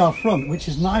going to be our front, which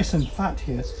is nice and fat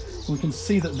here, we can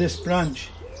see that this branch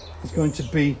is going to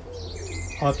be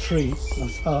our tree,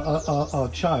 our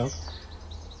child.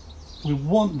 We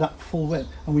want that full width,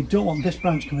 and we don't want this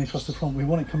branch coming across the front. We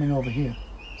want it coming over here.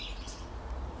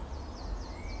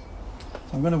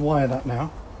 So I'm going to wire that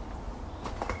now.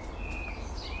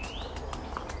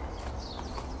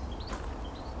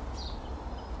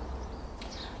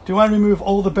 Do I remove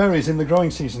all the berries in the growing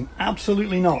season?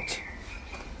 Absolutely not.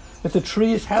 If the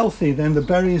tree is healthy, then the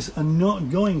berries are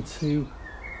not going to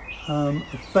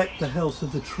affect the health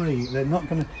of the tree. They're not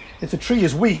going to. If the tree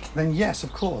is weak, then yes,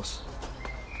 of course.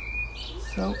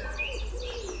 So.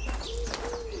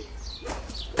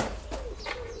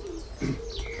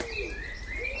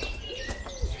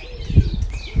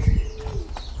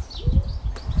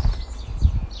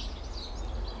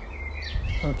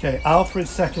 Okay, Alfred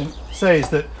second says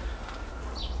that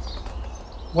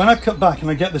when I cut back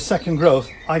and I get the second growth,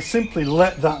 I simply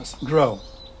let that grow.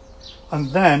 And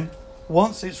then,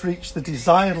 once it's reached the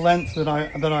desired length that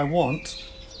I want,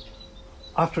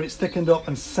 after it's thickened up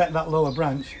and set that lower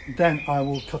branch, then I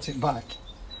will cut it back.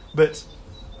 But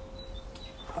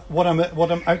what I'm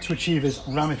out to achieve is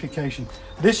ramification.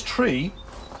 This tree,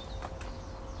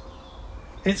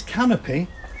 its canopy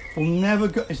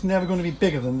is never going to be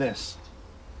bigger than this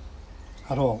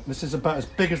at all. This is about as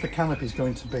big as the canopy is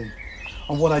going to be.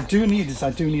 And what I do need is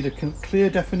a clear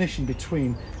definition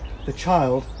between the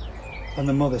child and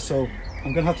the mother. So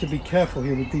I'm going to have to be careful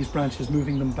here with these branches,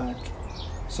 moving them back,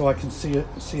 so I can see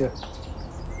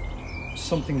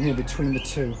something here between the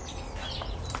two.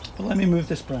 But let me move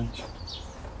this branch.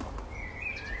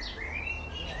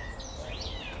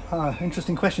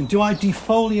 Interesting question. Do I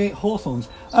defoliate hawthorns?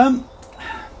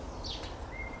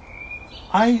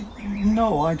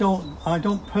 No, I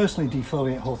don't personally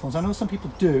defoliate hawthorns. I know some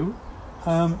people do,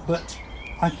 but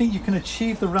I think you can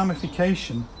achieve the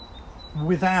ramification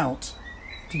without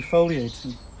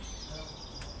defoliating.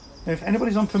 If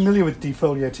anybody's unfamiliar with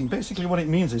defoliating, basically what it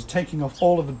means is taking off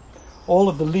all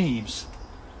of the leaves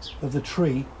of the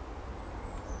tree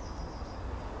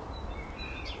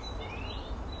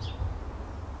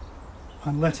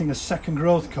and letting a second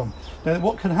growth come. Now,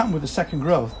 what can happen with the second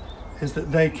growth is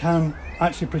that they can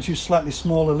actually produce slightly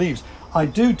smaller leaves. I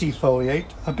do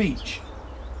defoliate a beech.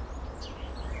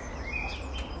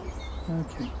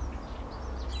 Okay.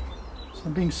 So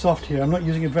I'm being soft here. I'm not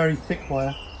using a very thick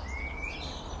wire.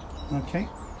 Okay.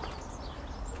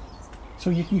 So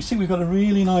you can see we've got a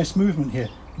really nice movement here.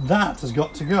 That has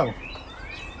got to go.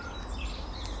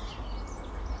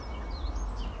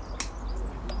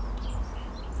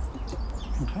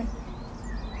 Okay.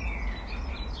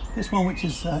 This one, which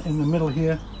is in the middle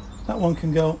here, that one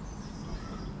can go.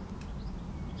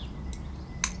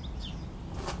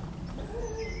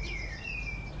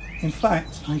 In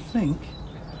fact, I think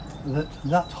that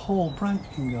that whole branch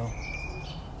can go.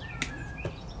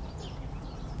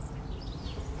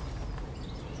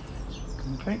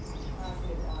 Okay.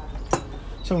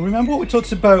 So remember what we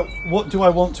talked about, what do I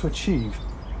want to achieve?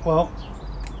 Well,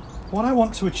 what I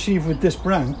want to achieve with this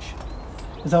branch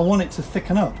is I want it to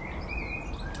thicken up.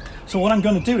 So what I'm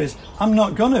going to do is, I'm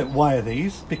not going to wire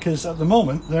these because at the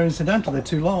moment they're incidental, they're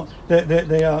too long,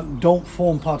 don't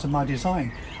form part of my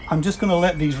design. I'm just going to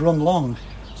let these run long,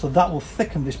 so that will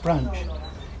thicken this branch.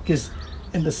 Because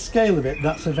in the scale of it,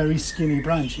 that's a very skinny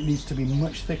branch, it needs to be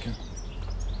much thicker.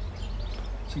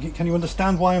 So can you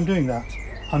understand why I'm doing that?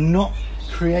 I'm not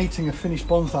creating a finished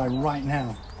bonsai right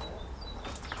now.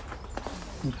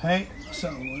 Okay, so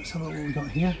let's have a look what we've got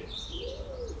here.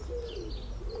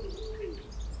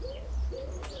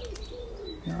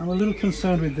 Yeah, I'm a little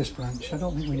concerned with this branch. I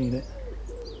don't think we need it.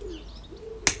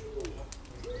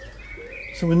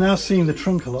 So we're now seeing the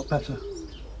trunk a lot better.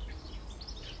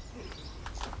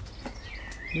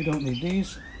 We don't need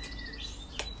these.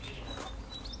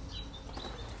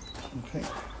 Okay.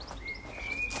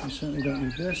 We certainly don't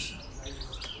need this.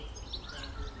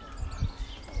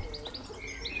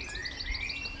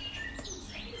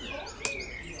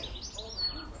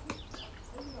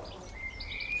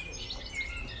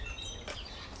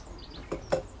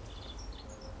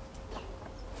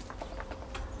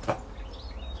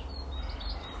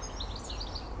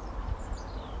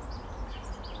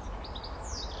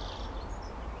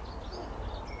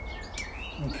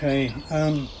 Okay,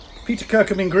 Peter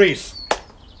Kirkham in Greece.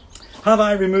 Have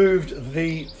I removed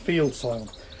the field soil?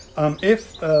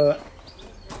 If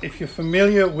you're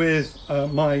familiar with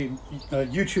my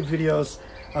YouTube videos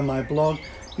and my blog,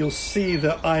 you'll see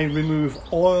that I remove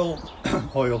all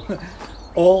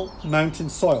mountain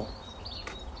soil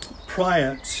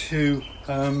prior to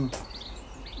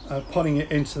putting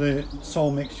it into the soil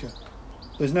mixture.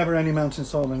 There's never any mountain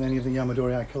soil in any of the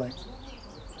yamadori I collect.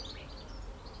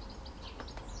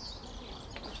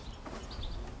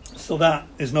 So that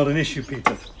is not an issue,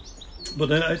 Peter,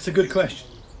 but it's a good question.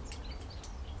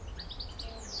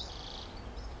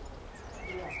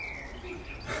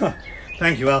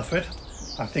 Thank you, Alfred.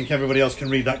 I think everybody else can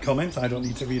read that comment. I don't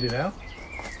need to read it out.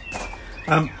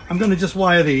 I'm going to just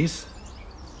wire these,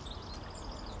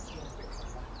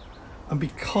 and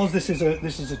because this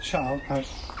is a child,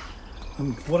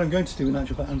 what I'm going to do in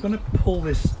actual fact, I'm going to pull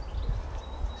this.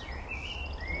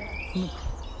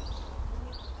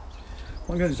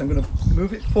 What I'm going to do is I'm going to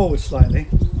move it forward slightly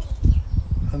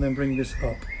and then bring this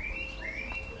up.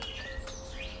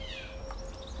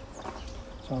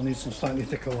 So I'll need some slightly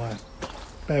thicker wire.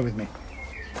 Bear with me.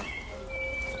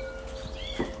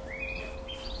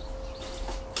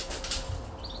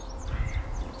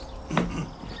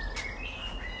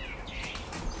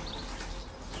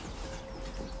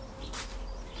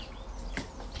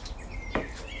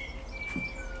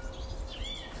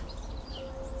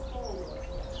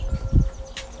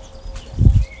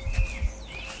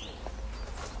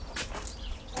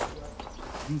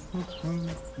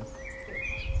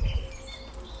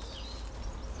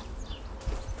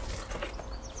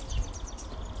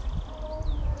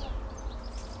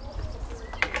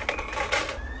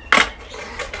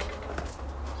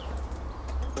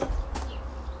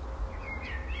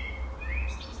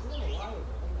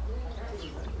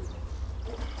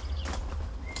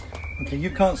 Okay, you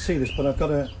can't see this, but I've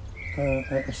got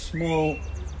a small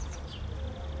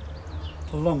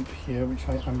lump here which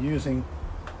I'm using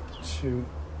to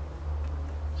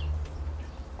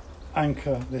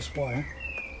anchor this wire.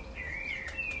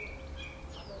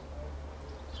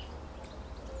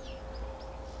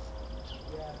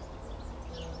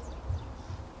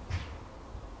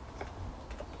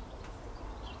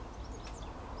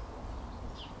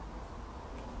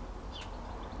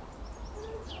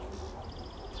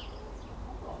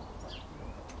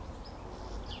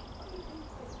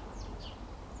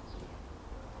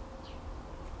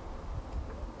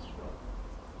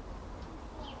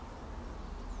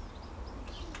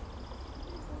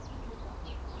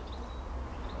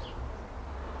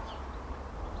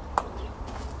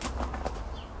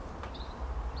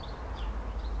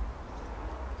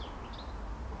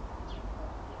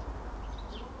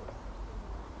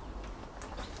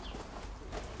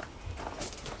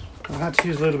 had to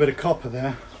use a little bit of copper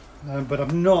there, but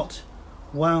I've not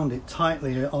wound it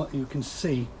tightly. You can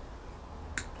see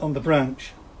on the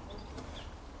branch.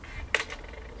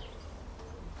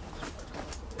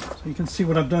 So you can see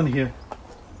what I've done here.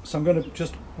 So I'm going to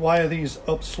just wire these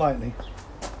up slightly.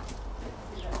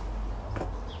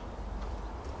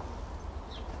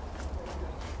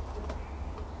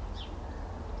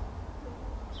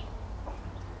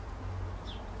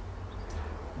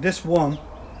 This one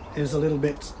is a little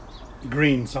bit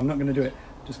green, so I'm not going to do it.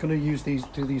 I'm just going to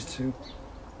do these two.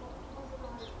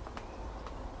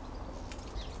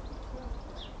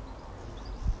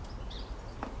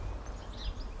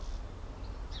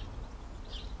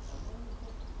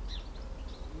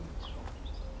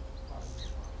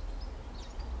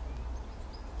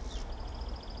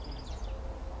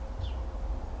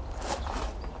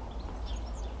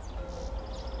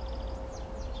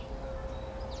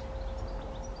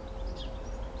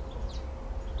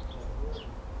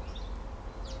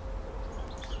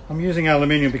 I'm using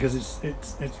aluminium because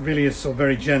it really is so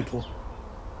very gentle.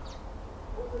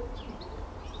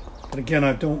 But again,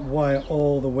 I don't wire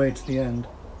all the way to the end.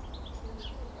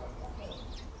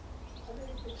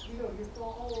 So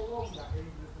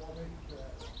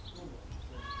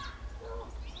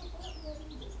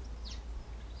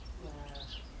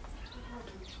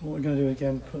what we're going to do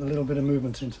again, put a little bit of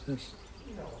movement into this.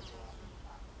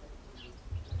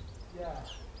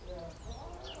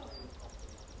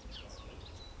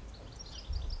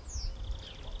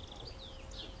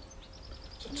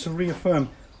 To reaffirm,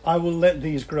 I will let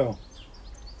these grow.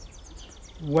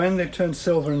 When they turn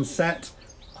silver and set,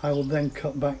 I will then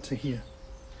cut back to here.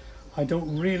 I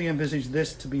don't really envisage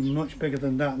this to be much bigger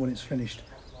than that when it's finished,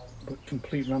 but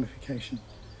complete ramification.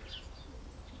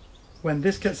 When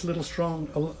this gets a little strong,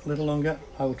 a little longer,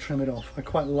 I will trim it off. I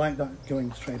quite like that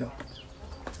going straight up.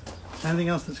 Anything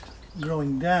else that's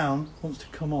growing down wants to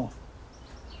come off.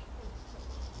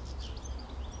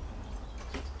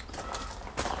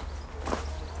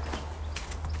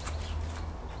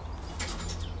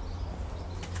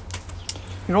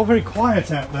 You're all very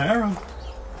quiet out there.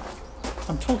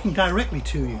 I'm talking directly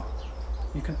to you.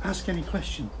 You can ask any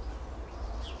question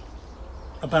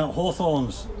about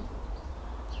hawthorns.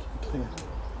 Clear.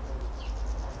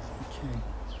 Okay.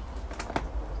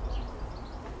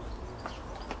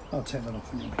 I'll take that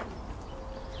off anyway.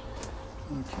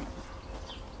 Okay.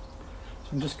 So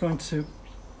I'm just going to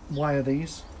wire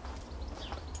these.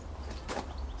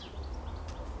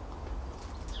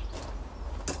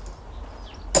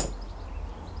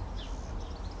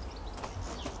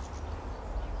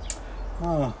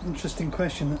 Ah, interesting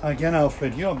question. Again,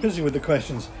 Alfred, you're busy with the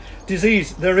questions.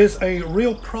 Disease. There is a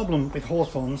real problem with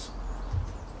hawthorns.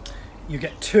 You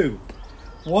get two.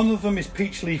 One of them is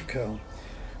peach leaf curl.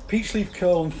 Peach leaf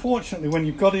curl, unfortunately, when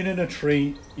you've got it in a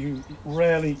tree, you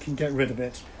rarely can get rid of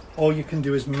it. All you can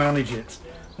do is manage it.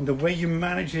 And the way you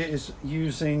manage it is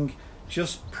using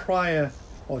just prior,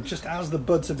 or just as the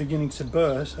buds are beginning to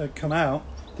burst, come out,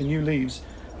 the new leaves,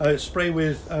 spray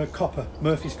with copper,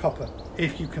 Murphy's copper,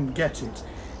 if you can get it.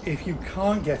 If you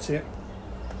can't get it,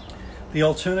 the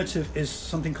alternative is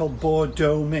something called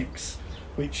Bordeaux mix,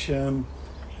 which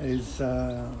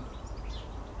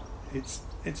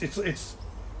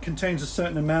contains a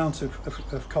certain amount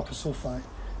of copper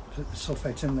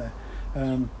sulfate in there.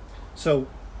 So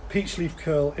peach leaf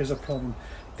curl is a problem.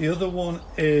 The other one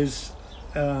is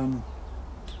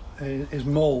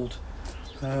mold.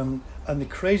 And the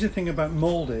crazy thing about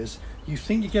mold is you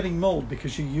think you're getting mold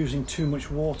because you're using too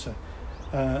much water,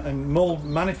 and mold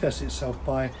manifests itself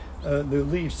by the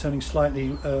leaves turning slightly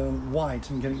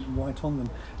white and getting white on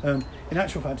them. In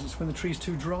actual fact, it's when the tree's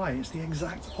too dry. It's the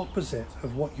exact opposite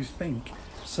of what you think.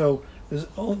 So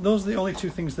those are the only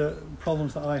two things,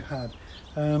 problems that I've had.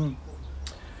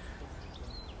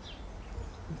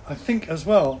 I think as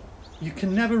well, you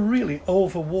can never really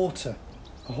overwater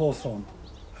a hawthorn.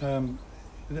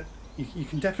 You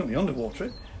can definitely underwater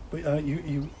it, but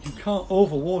you can't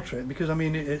overwater it, because I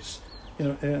mean its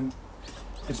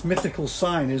mythical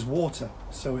sign is water,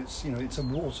 so it's a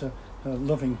water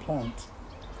loving plant.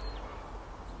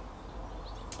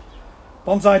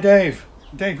 Bonsai Dave,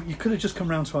 you could have just come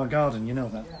round to our garden, you know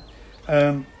that.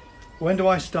 When do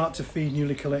I start to feed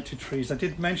newly collected trees? I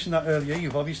did mention that earlier.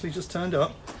 You've obviously just turned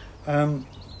up.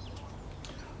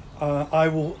 I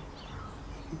will.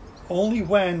 Only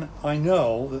when I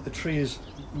know that the tree is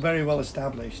very well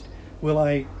established will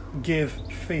I give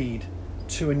feed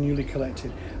to a newly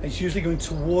collected. It's usually going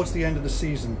towards the end of the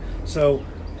season, so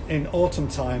in autumn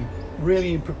time,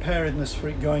 really in preparedness for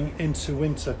it going into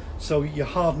winter, so you're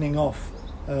hardening off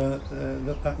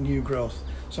that new growth.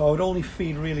 So I would only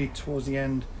feed really towards the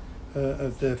end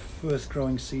of the first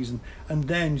growing season, and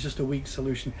then just a weak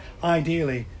solution.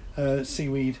 Ideally,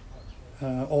 seaweed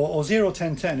or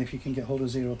 0-10-10 if you can get hold of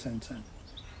 0-10-10.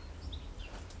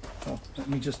 So let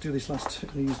me just do these last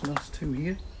two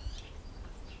here.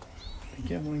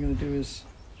 Again, what I'm going to do is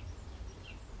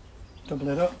double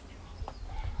it up.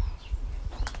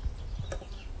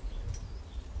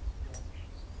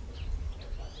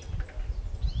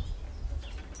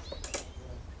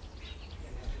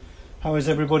 How is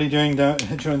everybody doing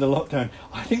during the lockdown?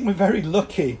 I think we're very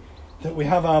lucky that we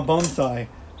have our bonsai,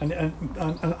 and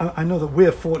I know that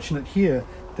we're fortunate here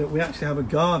that we actually have a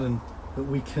garden that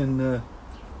we can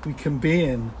be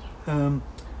in.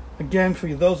 Again, for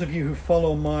those of you who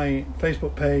follow my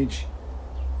Facebook page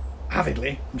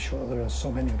avidly, I'm sure there are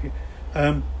so many of you,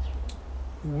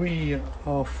 we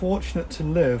are fortunate to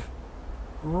live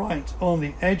right on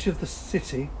the edge of the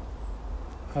city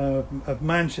of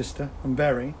Manchester and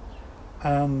Bury,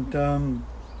 and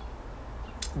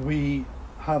we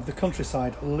have the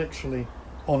countryside literally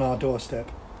on our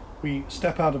doorstep. We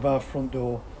step out of our front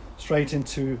door straight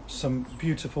into some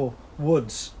beautiful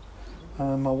woods.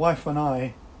 My wife and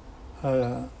I,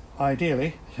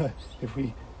 ideally, if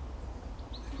we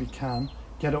can,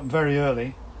 get up very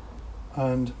early,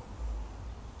 and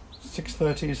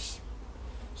 6:30,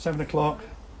 7 o'clock,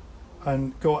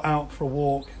 and go out for a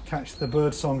walk, catch the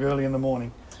bird song early in the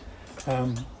morning.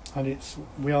 And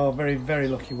we are very, very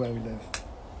lucky where we live.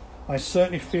 I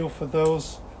certainly feel for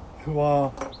those who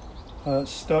are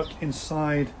stuck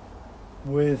inside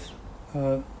with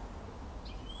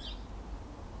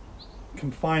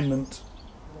confinement.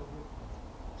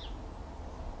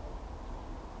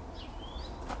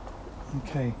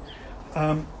 Okay.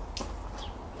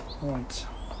 Right.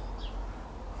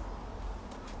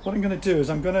 What I'm going to do is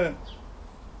I'm going to,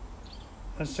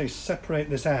 let's say, separate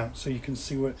this out so you can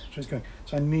see where it's going.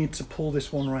 So I need to pull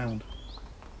this one round.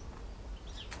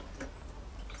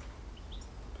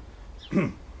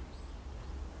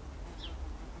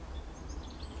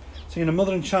 So in a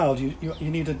mother and child, you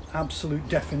need an absolute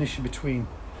definition between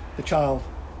the child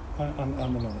and the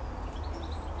mother.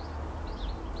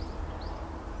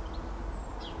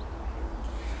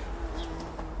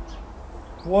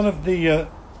 One of the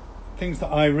things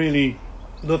that I really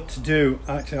love to do,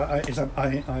 actually,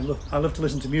 I love to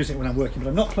listen to music when I'm working, but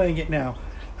I'm not playing it now.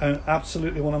 And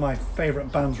absolutely one of my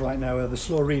favourite bands right now are the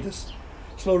Slow Readers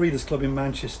Club in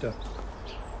Manchester.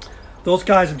 Those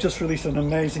guys have just released an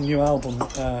amazing new album,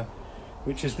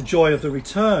 which is The Joy of the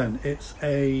Return. It's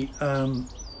a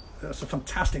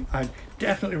fantastic. I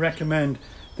definitely recommend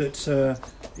that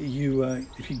you,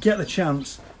 if you get the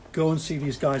chance, go and see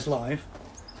these guys live.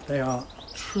 They are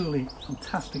truly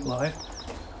fantastic live.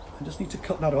 I just need to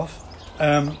cut that off.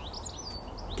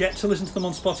 Get to listen to them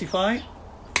on Spotify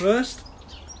first,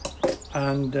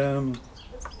 and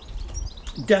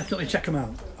definitely check them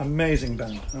out. Amazing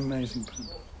band, amazing band.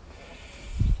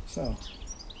 So,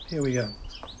 here we go.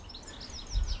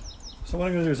 So what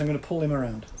I'm going to do is I'm going to pull him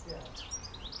around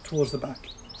towards the back.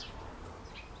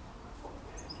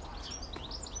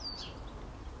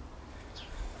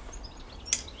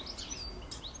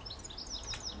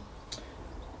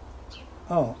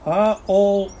 Oh, are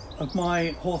all of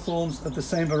my hawthorns of the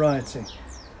same variety?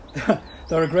 There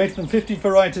are greater than 50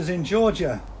 varieties in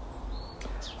Georgia.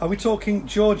 Are we talking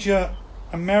Georgia,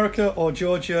 America, or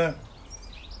Georgia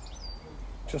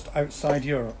just outside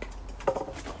Europe?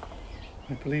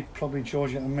 I believe probably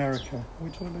Georgia, America. Are we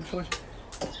talking about Georgia?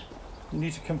 You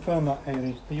need to confirm that,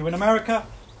 Ailey. Are you in America?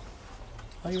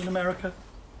 Are you in America?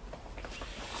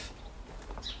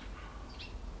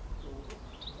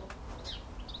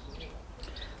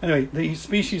 Anyway, the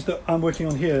species that I'm working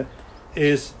on here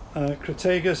is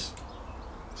Crataegus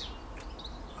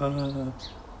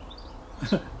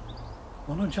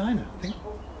monogina, I think.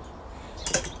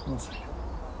 One second.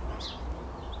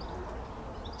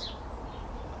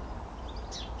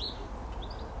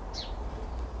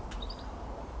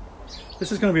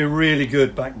 This is going to be a really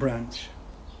good back branch,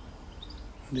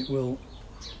 and it will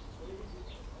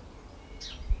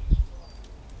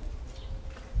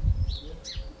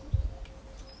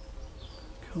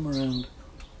come around.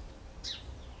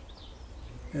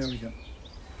 There we go.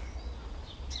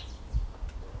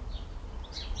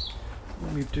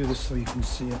 Let me do this so you can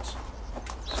see it.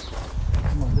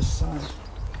 Come on this side.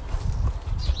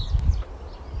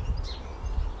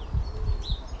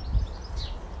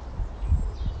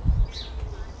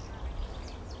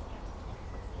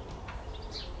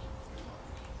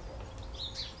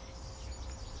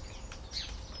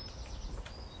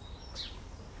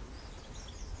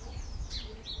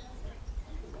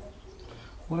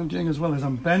 What I'm doing as well is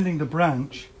I'm bending the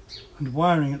branch and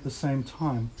wiring at the same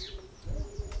time.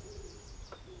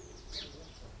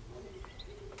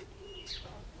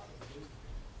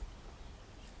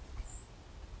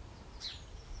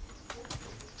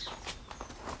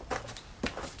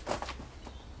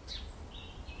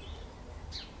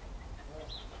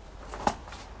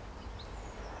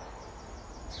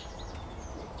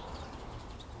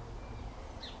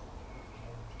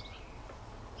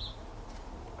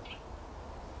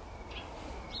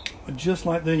 But just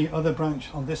like the other branch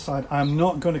on this side, I'm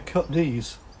not going to cut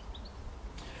these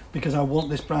because I want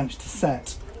this branch to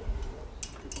set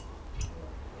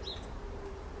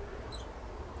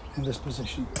in this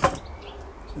position. So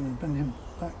I'm going to bend him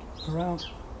back around.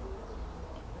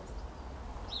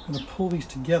 I'm going to pull these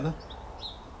together.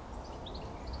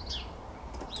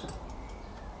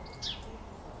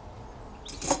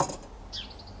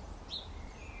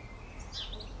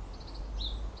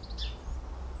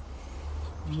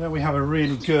 And there we have a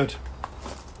really good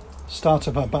start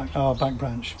of our back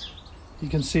branch. You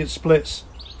can see it splits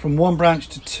from one branch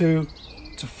to 2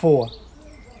 to 4.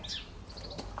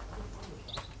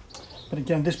 But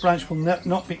again, this branch will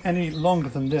not be any longer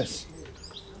than this.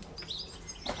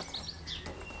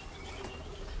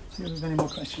 See if there's any more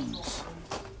questions.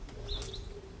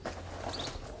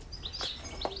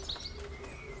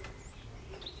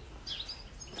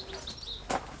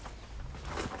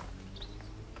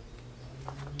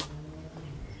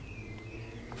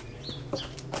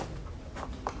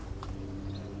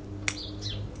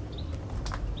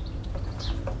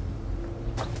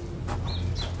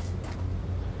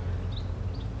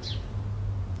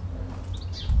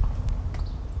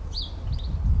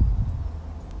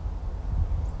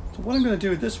 What I'm going to do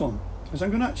with this one is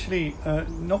I'm going to actually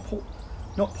not put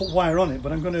wire on it,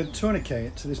 but I'm going to tourniquet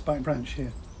it to this back branch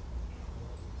here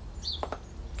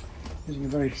using a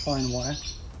very fine wire.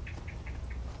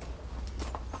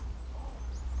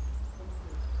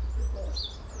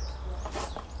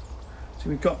 So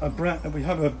we've got we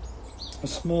have a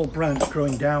small branch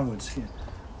growing downwards here,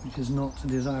 which is not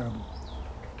desirable.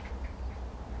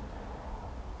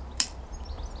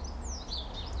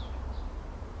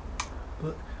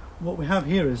 But what we have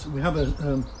here is we have a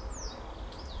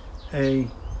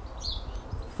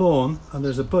thorn and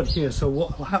there's a bud here, so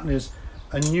what will happen is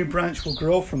a new branch will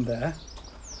grow from there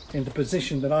in the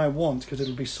position that I want because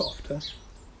it'll be softer.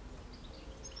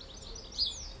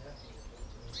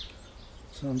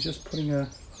 So I'm just putting a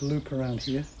loop around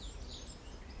here.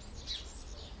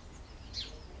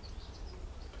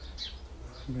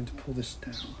 I'm going to pull this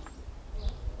down.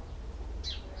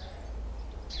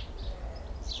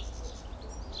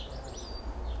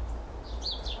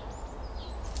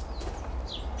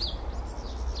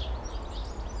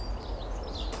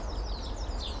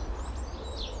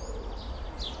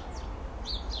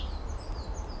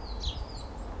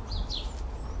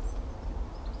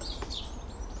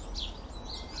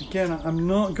 Again, I'm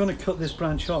not going to cut this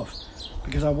branch off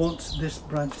because I want this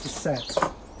branch to set.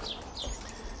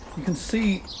 You can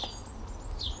see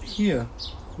here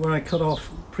where I cut off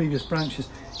previous branches.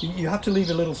 You have to leave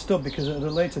a little stub because at a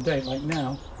later date, like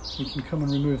now, you can come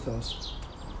and remove those.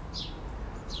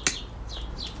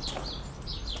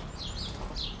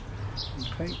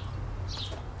 Okay.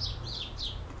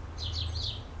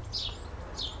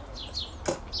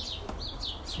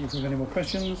 See if we have any more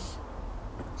questions.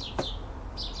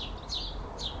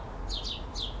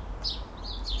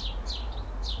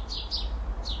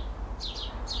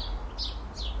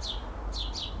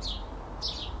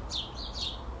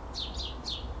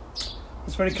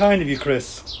 That's very kind of you,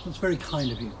 Chris. That's very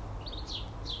kind of you.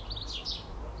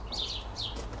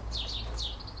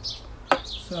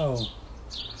 So,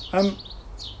 I'm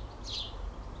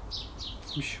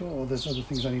sure there's other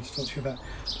things I need to talk to you about.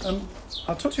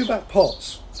 I'll talk to you about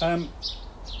pots.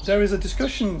 There is a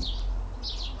discussion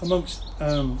amongst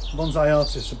bonsai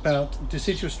artists about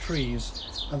deciduous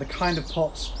trees and the kind of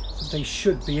pots that they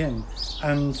should be in.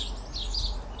 And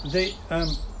they,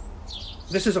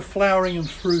 this is a flowering and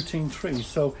fruiting tree,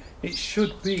 so it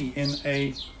should be in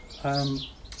a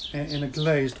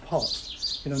glazed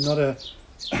pot. You know,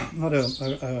 not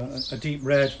a deep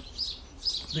red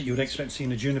that you would expect to see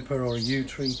in a juniper or a yew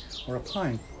tree or a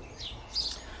pine.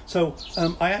 So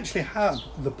I actually have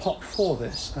the pot for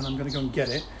this, and I'm going to go and get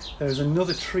it. There's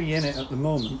another tree in it at the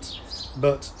moment,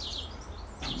 but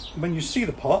when you see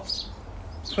the pot,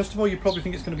 first of all, you probably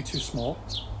think it's going to be too small.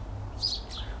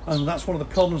 And that's one of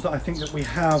the problems that I think that we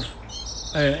have,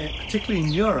 particularly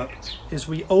in Europe, is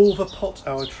we overpot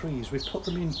our trees. We put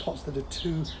them in pots that are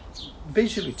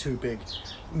visually too big,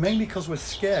 mainly because we're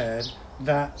scared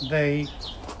that they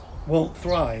won't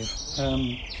thrive.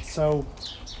 So,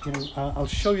 you know, I'll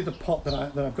show you the pot that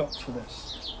I've got for this.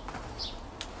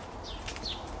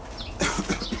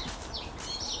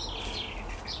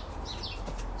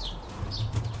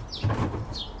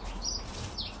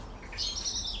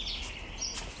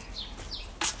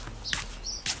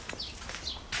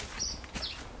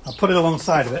 I'll put it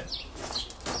alongside of it.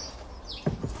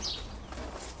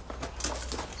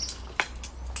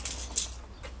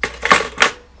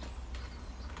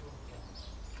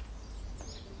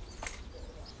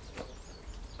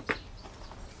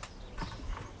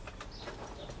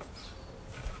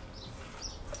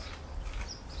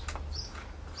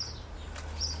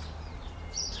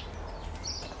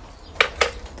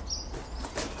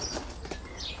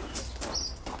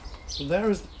 So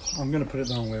there is, I'm going to put it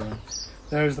the wrong way around.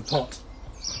 There is the pot.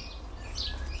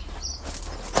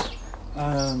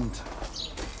 And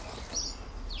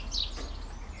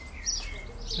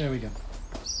there we go.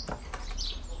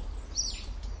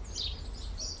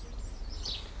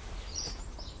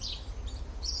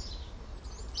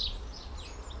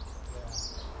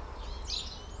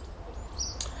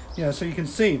 Yeah, so you can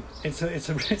see it's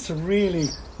a really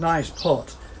nice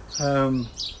pot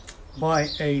by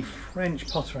a French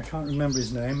potter. I can't remember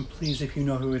his name. Please, if you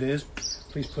know who it is,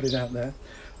 please put it out there.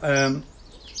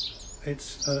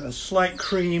 It's a slight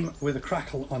cream with a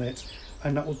crackle on it,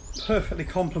 and that will perfectly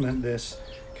complement this,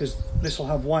 because this will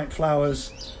have white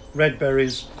flowers, red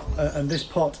berries, and this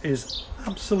pot is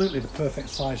absolutely the perfect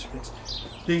size for it.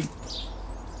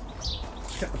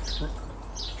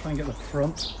 Try and get the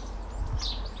front.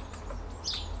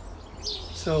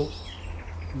 So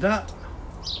that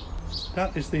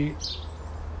is the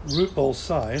root ball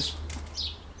size.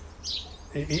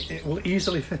 It will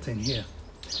easily fit in here.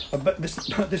 But this,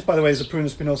 by the way, is a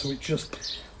Prunus spinosa, which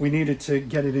we needed to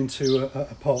get it into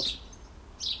a pot.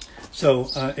 So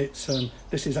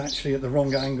this is actually at the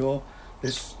wrong angle.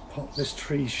 This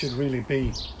tree should really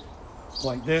be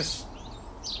like this,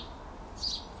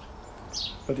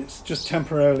 but it's just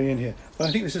temporarily in here. But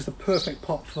I think this is the perfect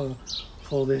pot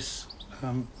for this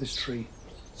this tree.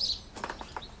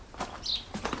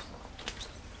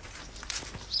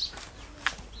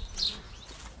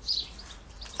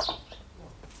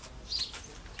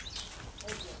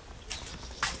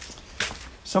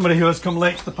 Somebody who has come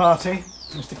late to the party,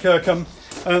 Mr. Kirkham.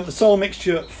 The soil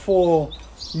mixture for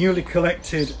newly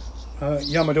collected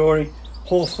Yamadori,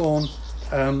 Hawthorn,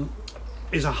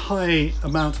 is a high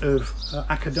amount of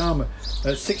akadama,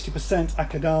 60%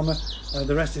 akadama.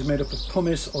 The rest is made up of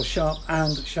pumice or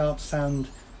sharp sand,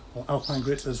 or alpine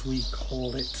grit as we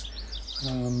call it.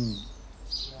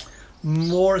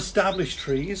 More established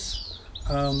trees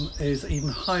is even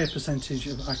higher percentage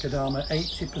of akadama,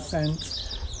 80%.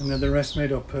 And then the rest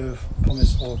made up of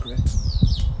pumice or grit.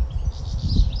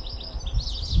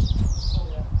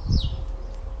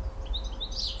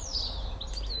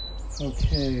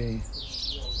 Okay.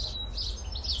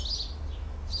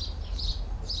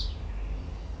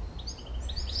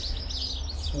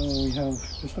 So we have,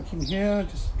 just looking here,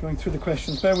 just going through the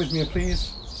questions. Bear with me,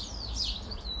 please.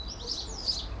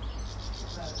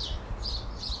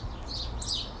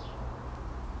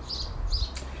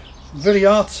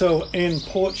 Viriato in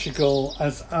Portugal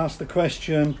has asked the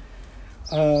question,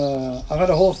 I've had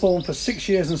a hawthorn for 6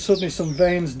 years and suddenly some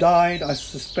veins died. I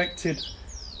suspected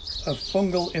a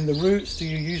fungal in the roots. Do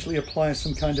you usually apply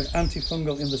some kind of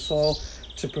antifungal in the soil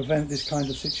to prevent this kind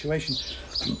of situation?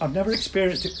 I've never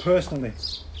experienced it personally.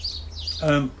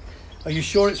 Are you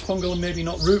sure it's fungal and maybe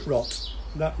not root rot?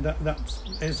 That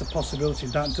is a possibility.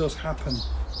 That does happen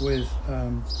with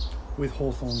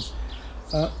hawthorns.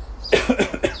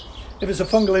 If it's a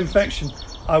fungal infection,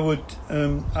 I would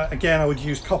again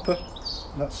use copper.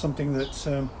 That's something that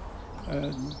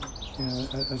you know,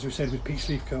 as we said, with peach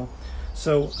leaf curl.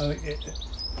 So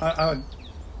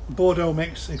Bordeaux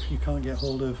mix if you can't get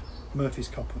hold of Murphy's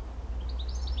copper.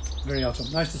 Very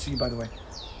awesome. Nice to see you, by the way.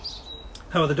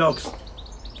 How are the dogs?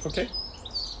 Okay.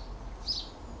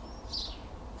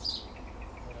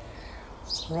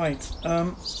 Right.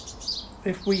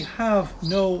 If we have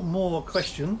no more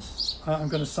questions, I'm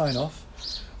going to sign off.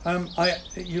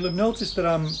 You'll have noticed that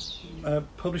I'm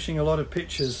publishing a lot of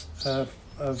pictures of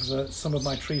some of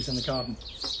my trees in the garden.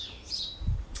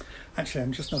 Actually,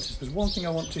 I've just noticed there's one thing I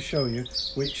want to show you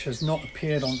which has not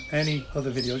appeared on any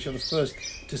other videos. You're the first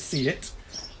to see it.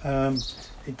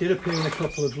 It did appear in a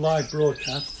couple of live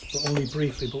broadcasts, but only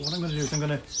briefly. But what I'm going to do is I'm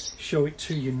going to show it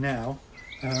to you now.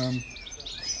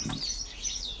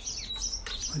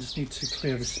 I just need to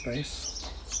clear the space.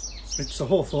 It's a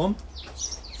hawthorn.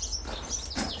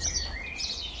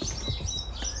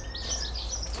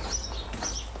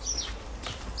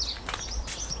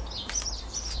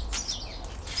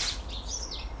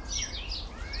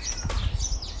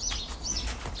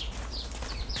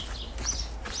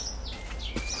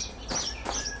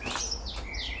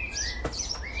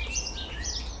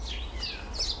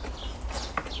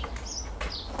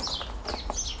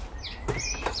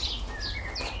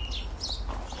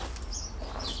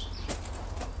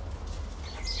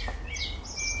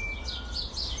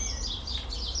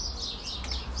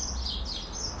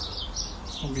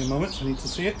 Hold me a moment, I need to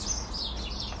see it.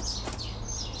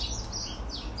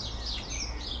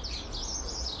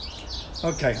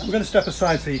 Okay, I'm going to step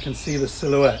aside so you can see the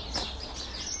silhouette.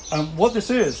 What this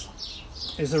is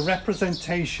a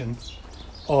representation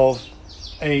of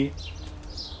a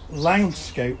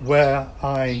landscape where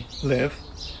I live.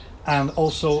 and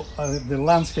also the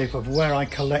landscape of where I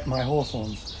collect my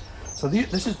hawthorns. So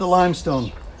this is the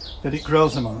limestone that it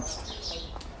grows amongst,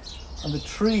 and the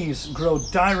trees grow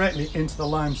directly into the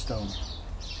limestone.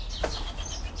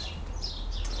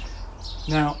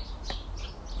 Now,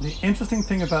 the interesting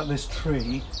thing about this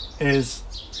tree is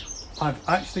I've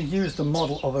actually used the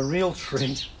model of a real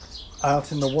tree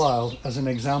out in the wild as an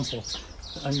example,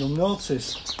 and you'll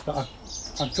notice that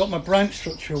I've got my branch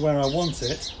structure where I want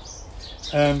it.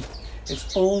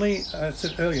 It's only, as I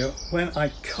said earlier, when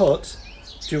I cut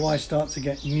do I start to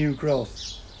get new growth.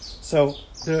 So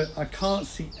I can't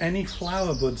see any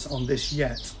flower buds on this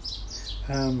yet.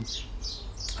 I'm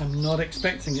not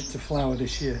expecting it to flower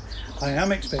this year. I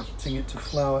am expecting it to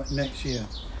flower next year.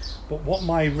 But what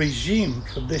my regime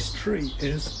for this tree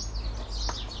is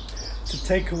to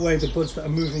take away the buds that are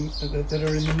moving, that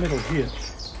are in the middle here.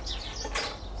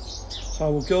 So I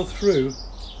will go through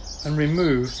and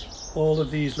remove all of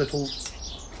these little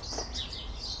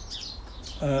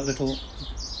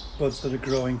buds that are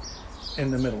growing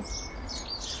in the middle.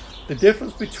 The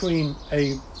difference between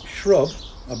a shrub,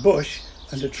 a bush,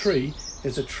 and a tree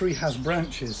is a tree has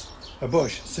branches. A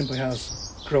bush simply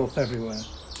has growth everywhere.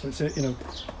 So it's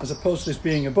as opposed to this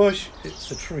being a bush,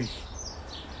 it's a tree.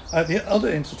 The other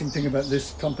interesting thing about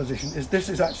this composition is this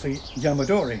is actually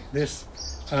Yamadori. This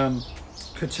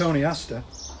Cotoneaster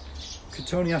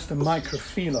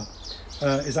microphylla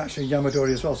is actually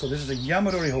Yamadori as well. So this is a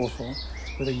Yamadori hawthorn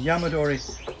with a Yamadori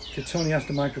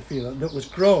Cotoneaster microphylla that was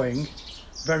growing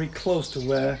very close to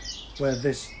where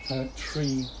this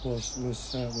tree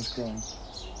was growing.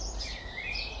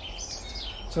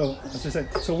 So as I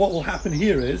said, so what will happen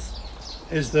here is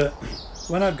that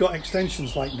when I've got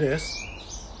extensions like this,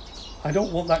 I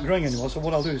don't want that growing anymore. So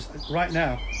what I'll do is right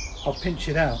now I'll pinch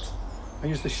it out. I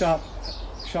use the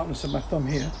sharpness of my thumb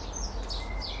here,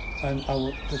 and I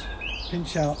will just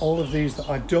pinch out all of these that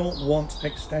I don't want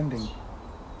extending.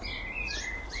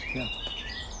 Yeah.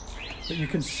 But you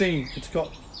can see it's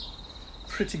got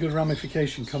pretty good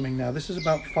ramification coming now. This is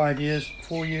about 5 years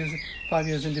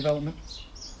in development.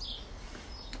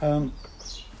 I'm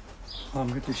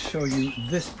going to show you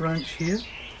this branch here.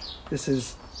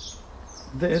 This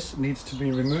needs to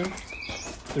be removed.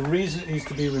 The reason it needs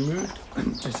to be removed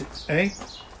is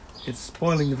it's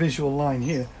spoiling the visual line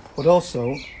here, but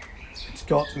also it's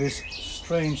got this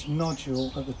strange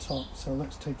nodule at the top. So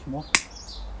let's take him off.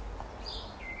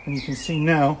 And you can see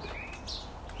now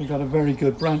we've got a very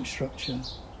good branch structure.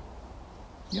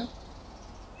 Yep.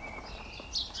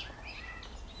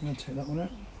 I'm going to take that one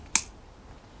out.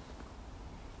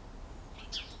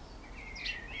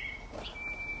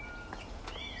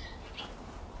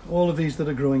 All of these that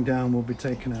are growing down will be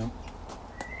taken out.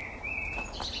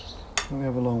 And we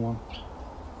have a long one.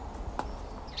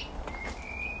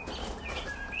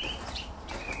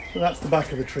 So that's the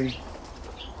back of the tree.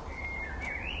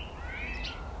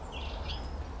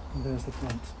 And there's the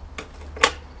front.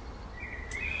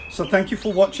 So thank you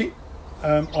for watching.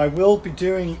 I will be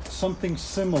doing something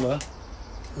similar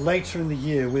later in the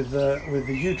year with the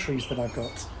yew trees that I've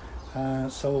got.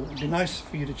 So it would be nice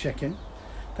for you to check in.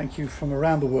 Thank you from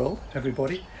around the world,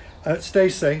 everybody. Stay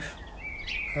safe,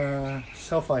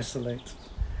 self-isolate,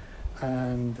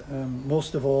 and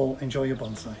most of all, enjoy your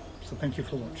bonsai. So thank you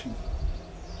for watching.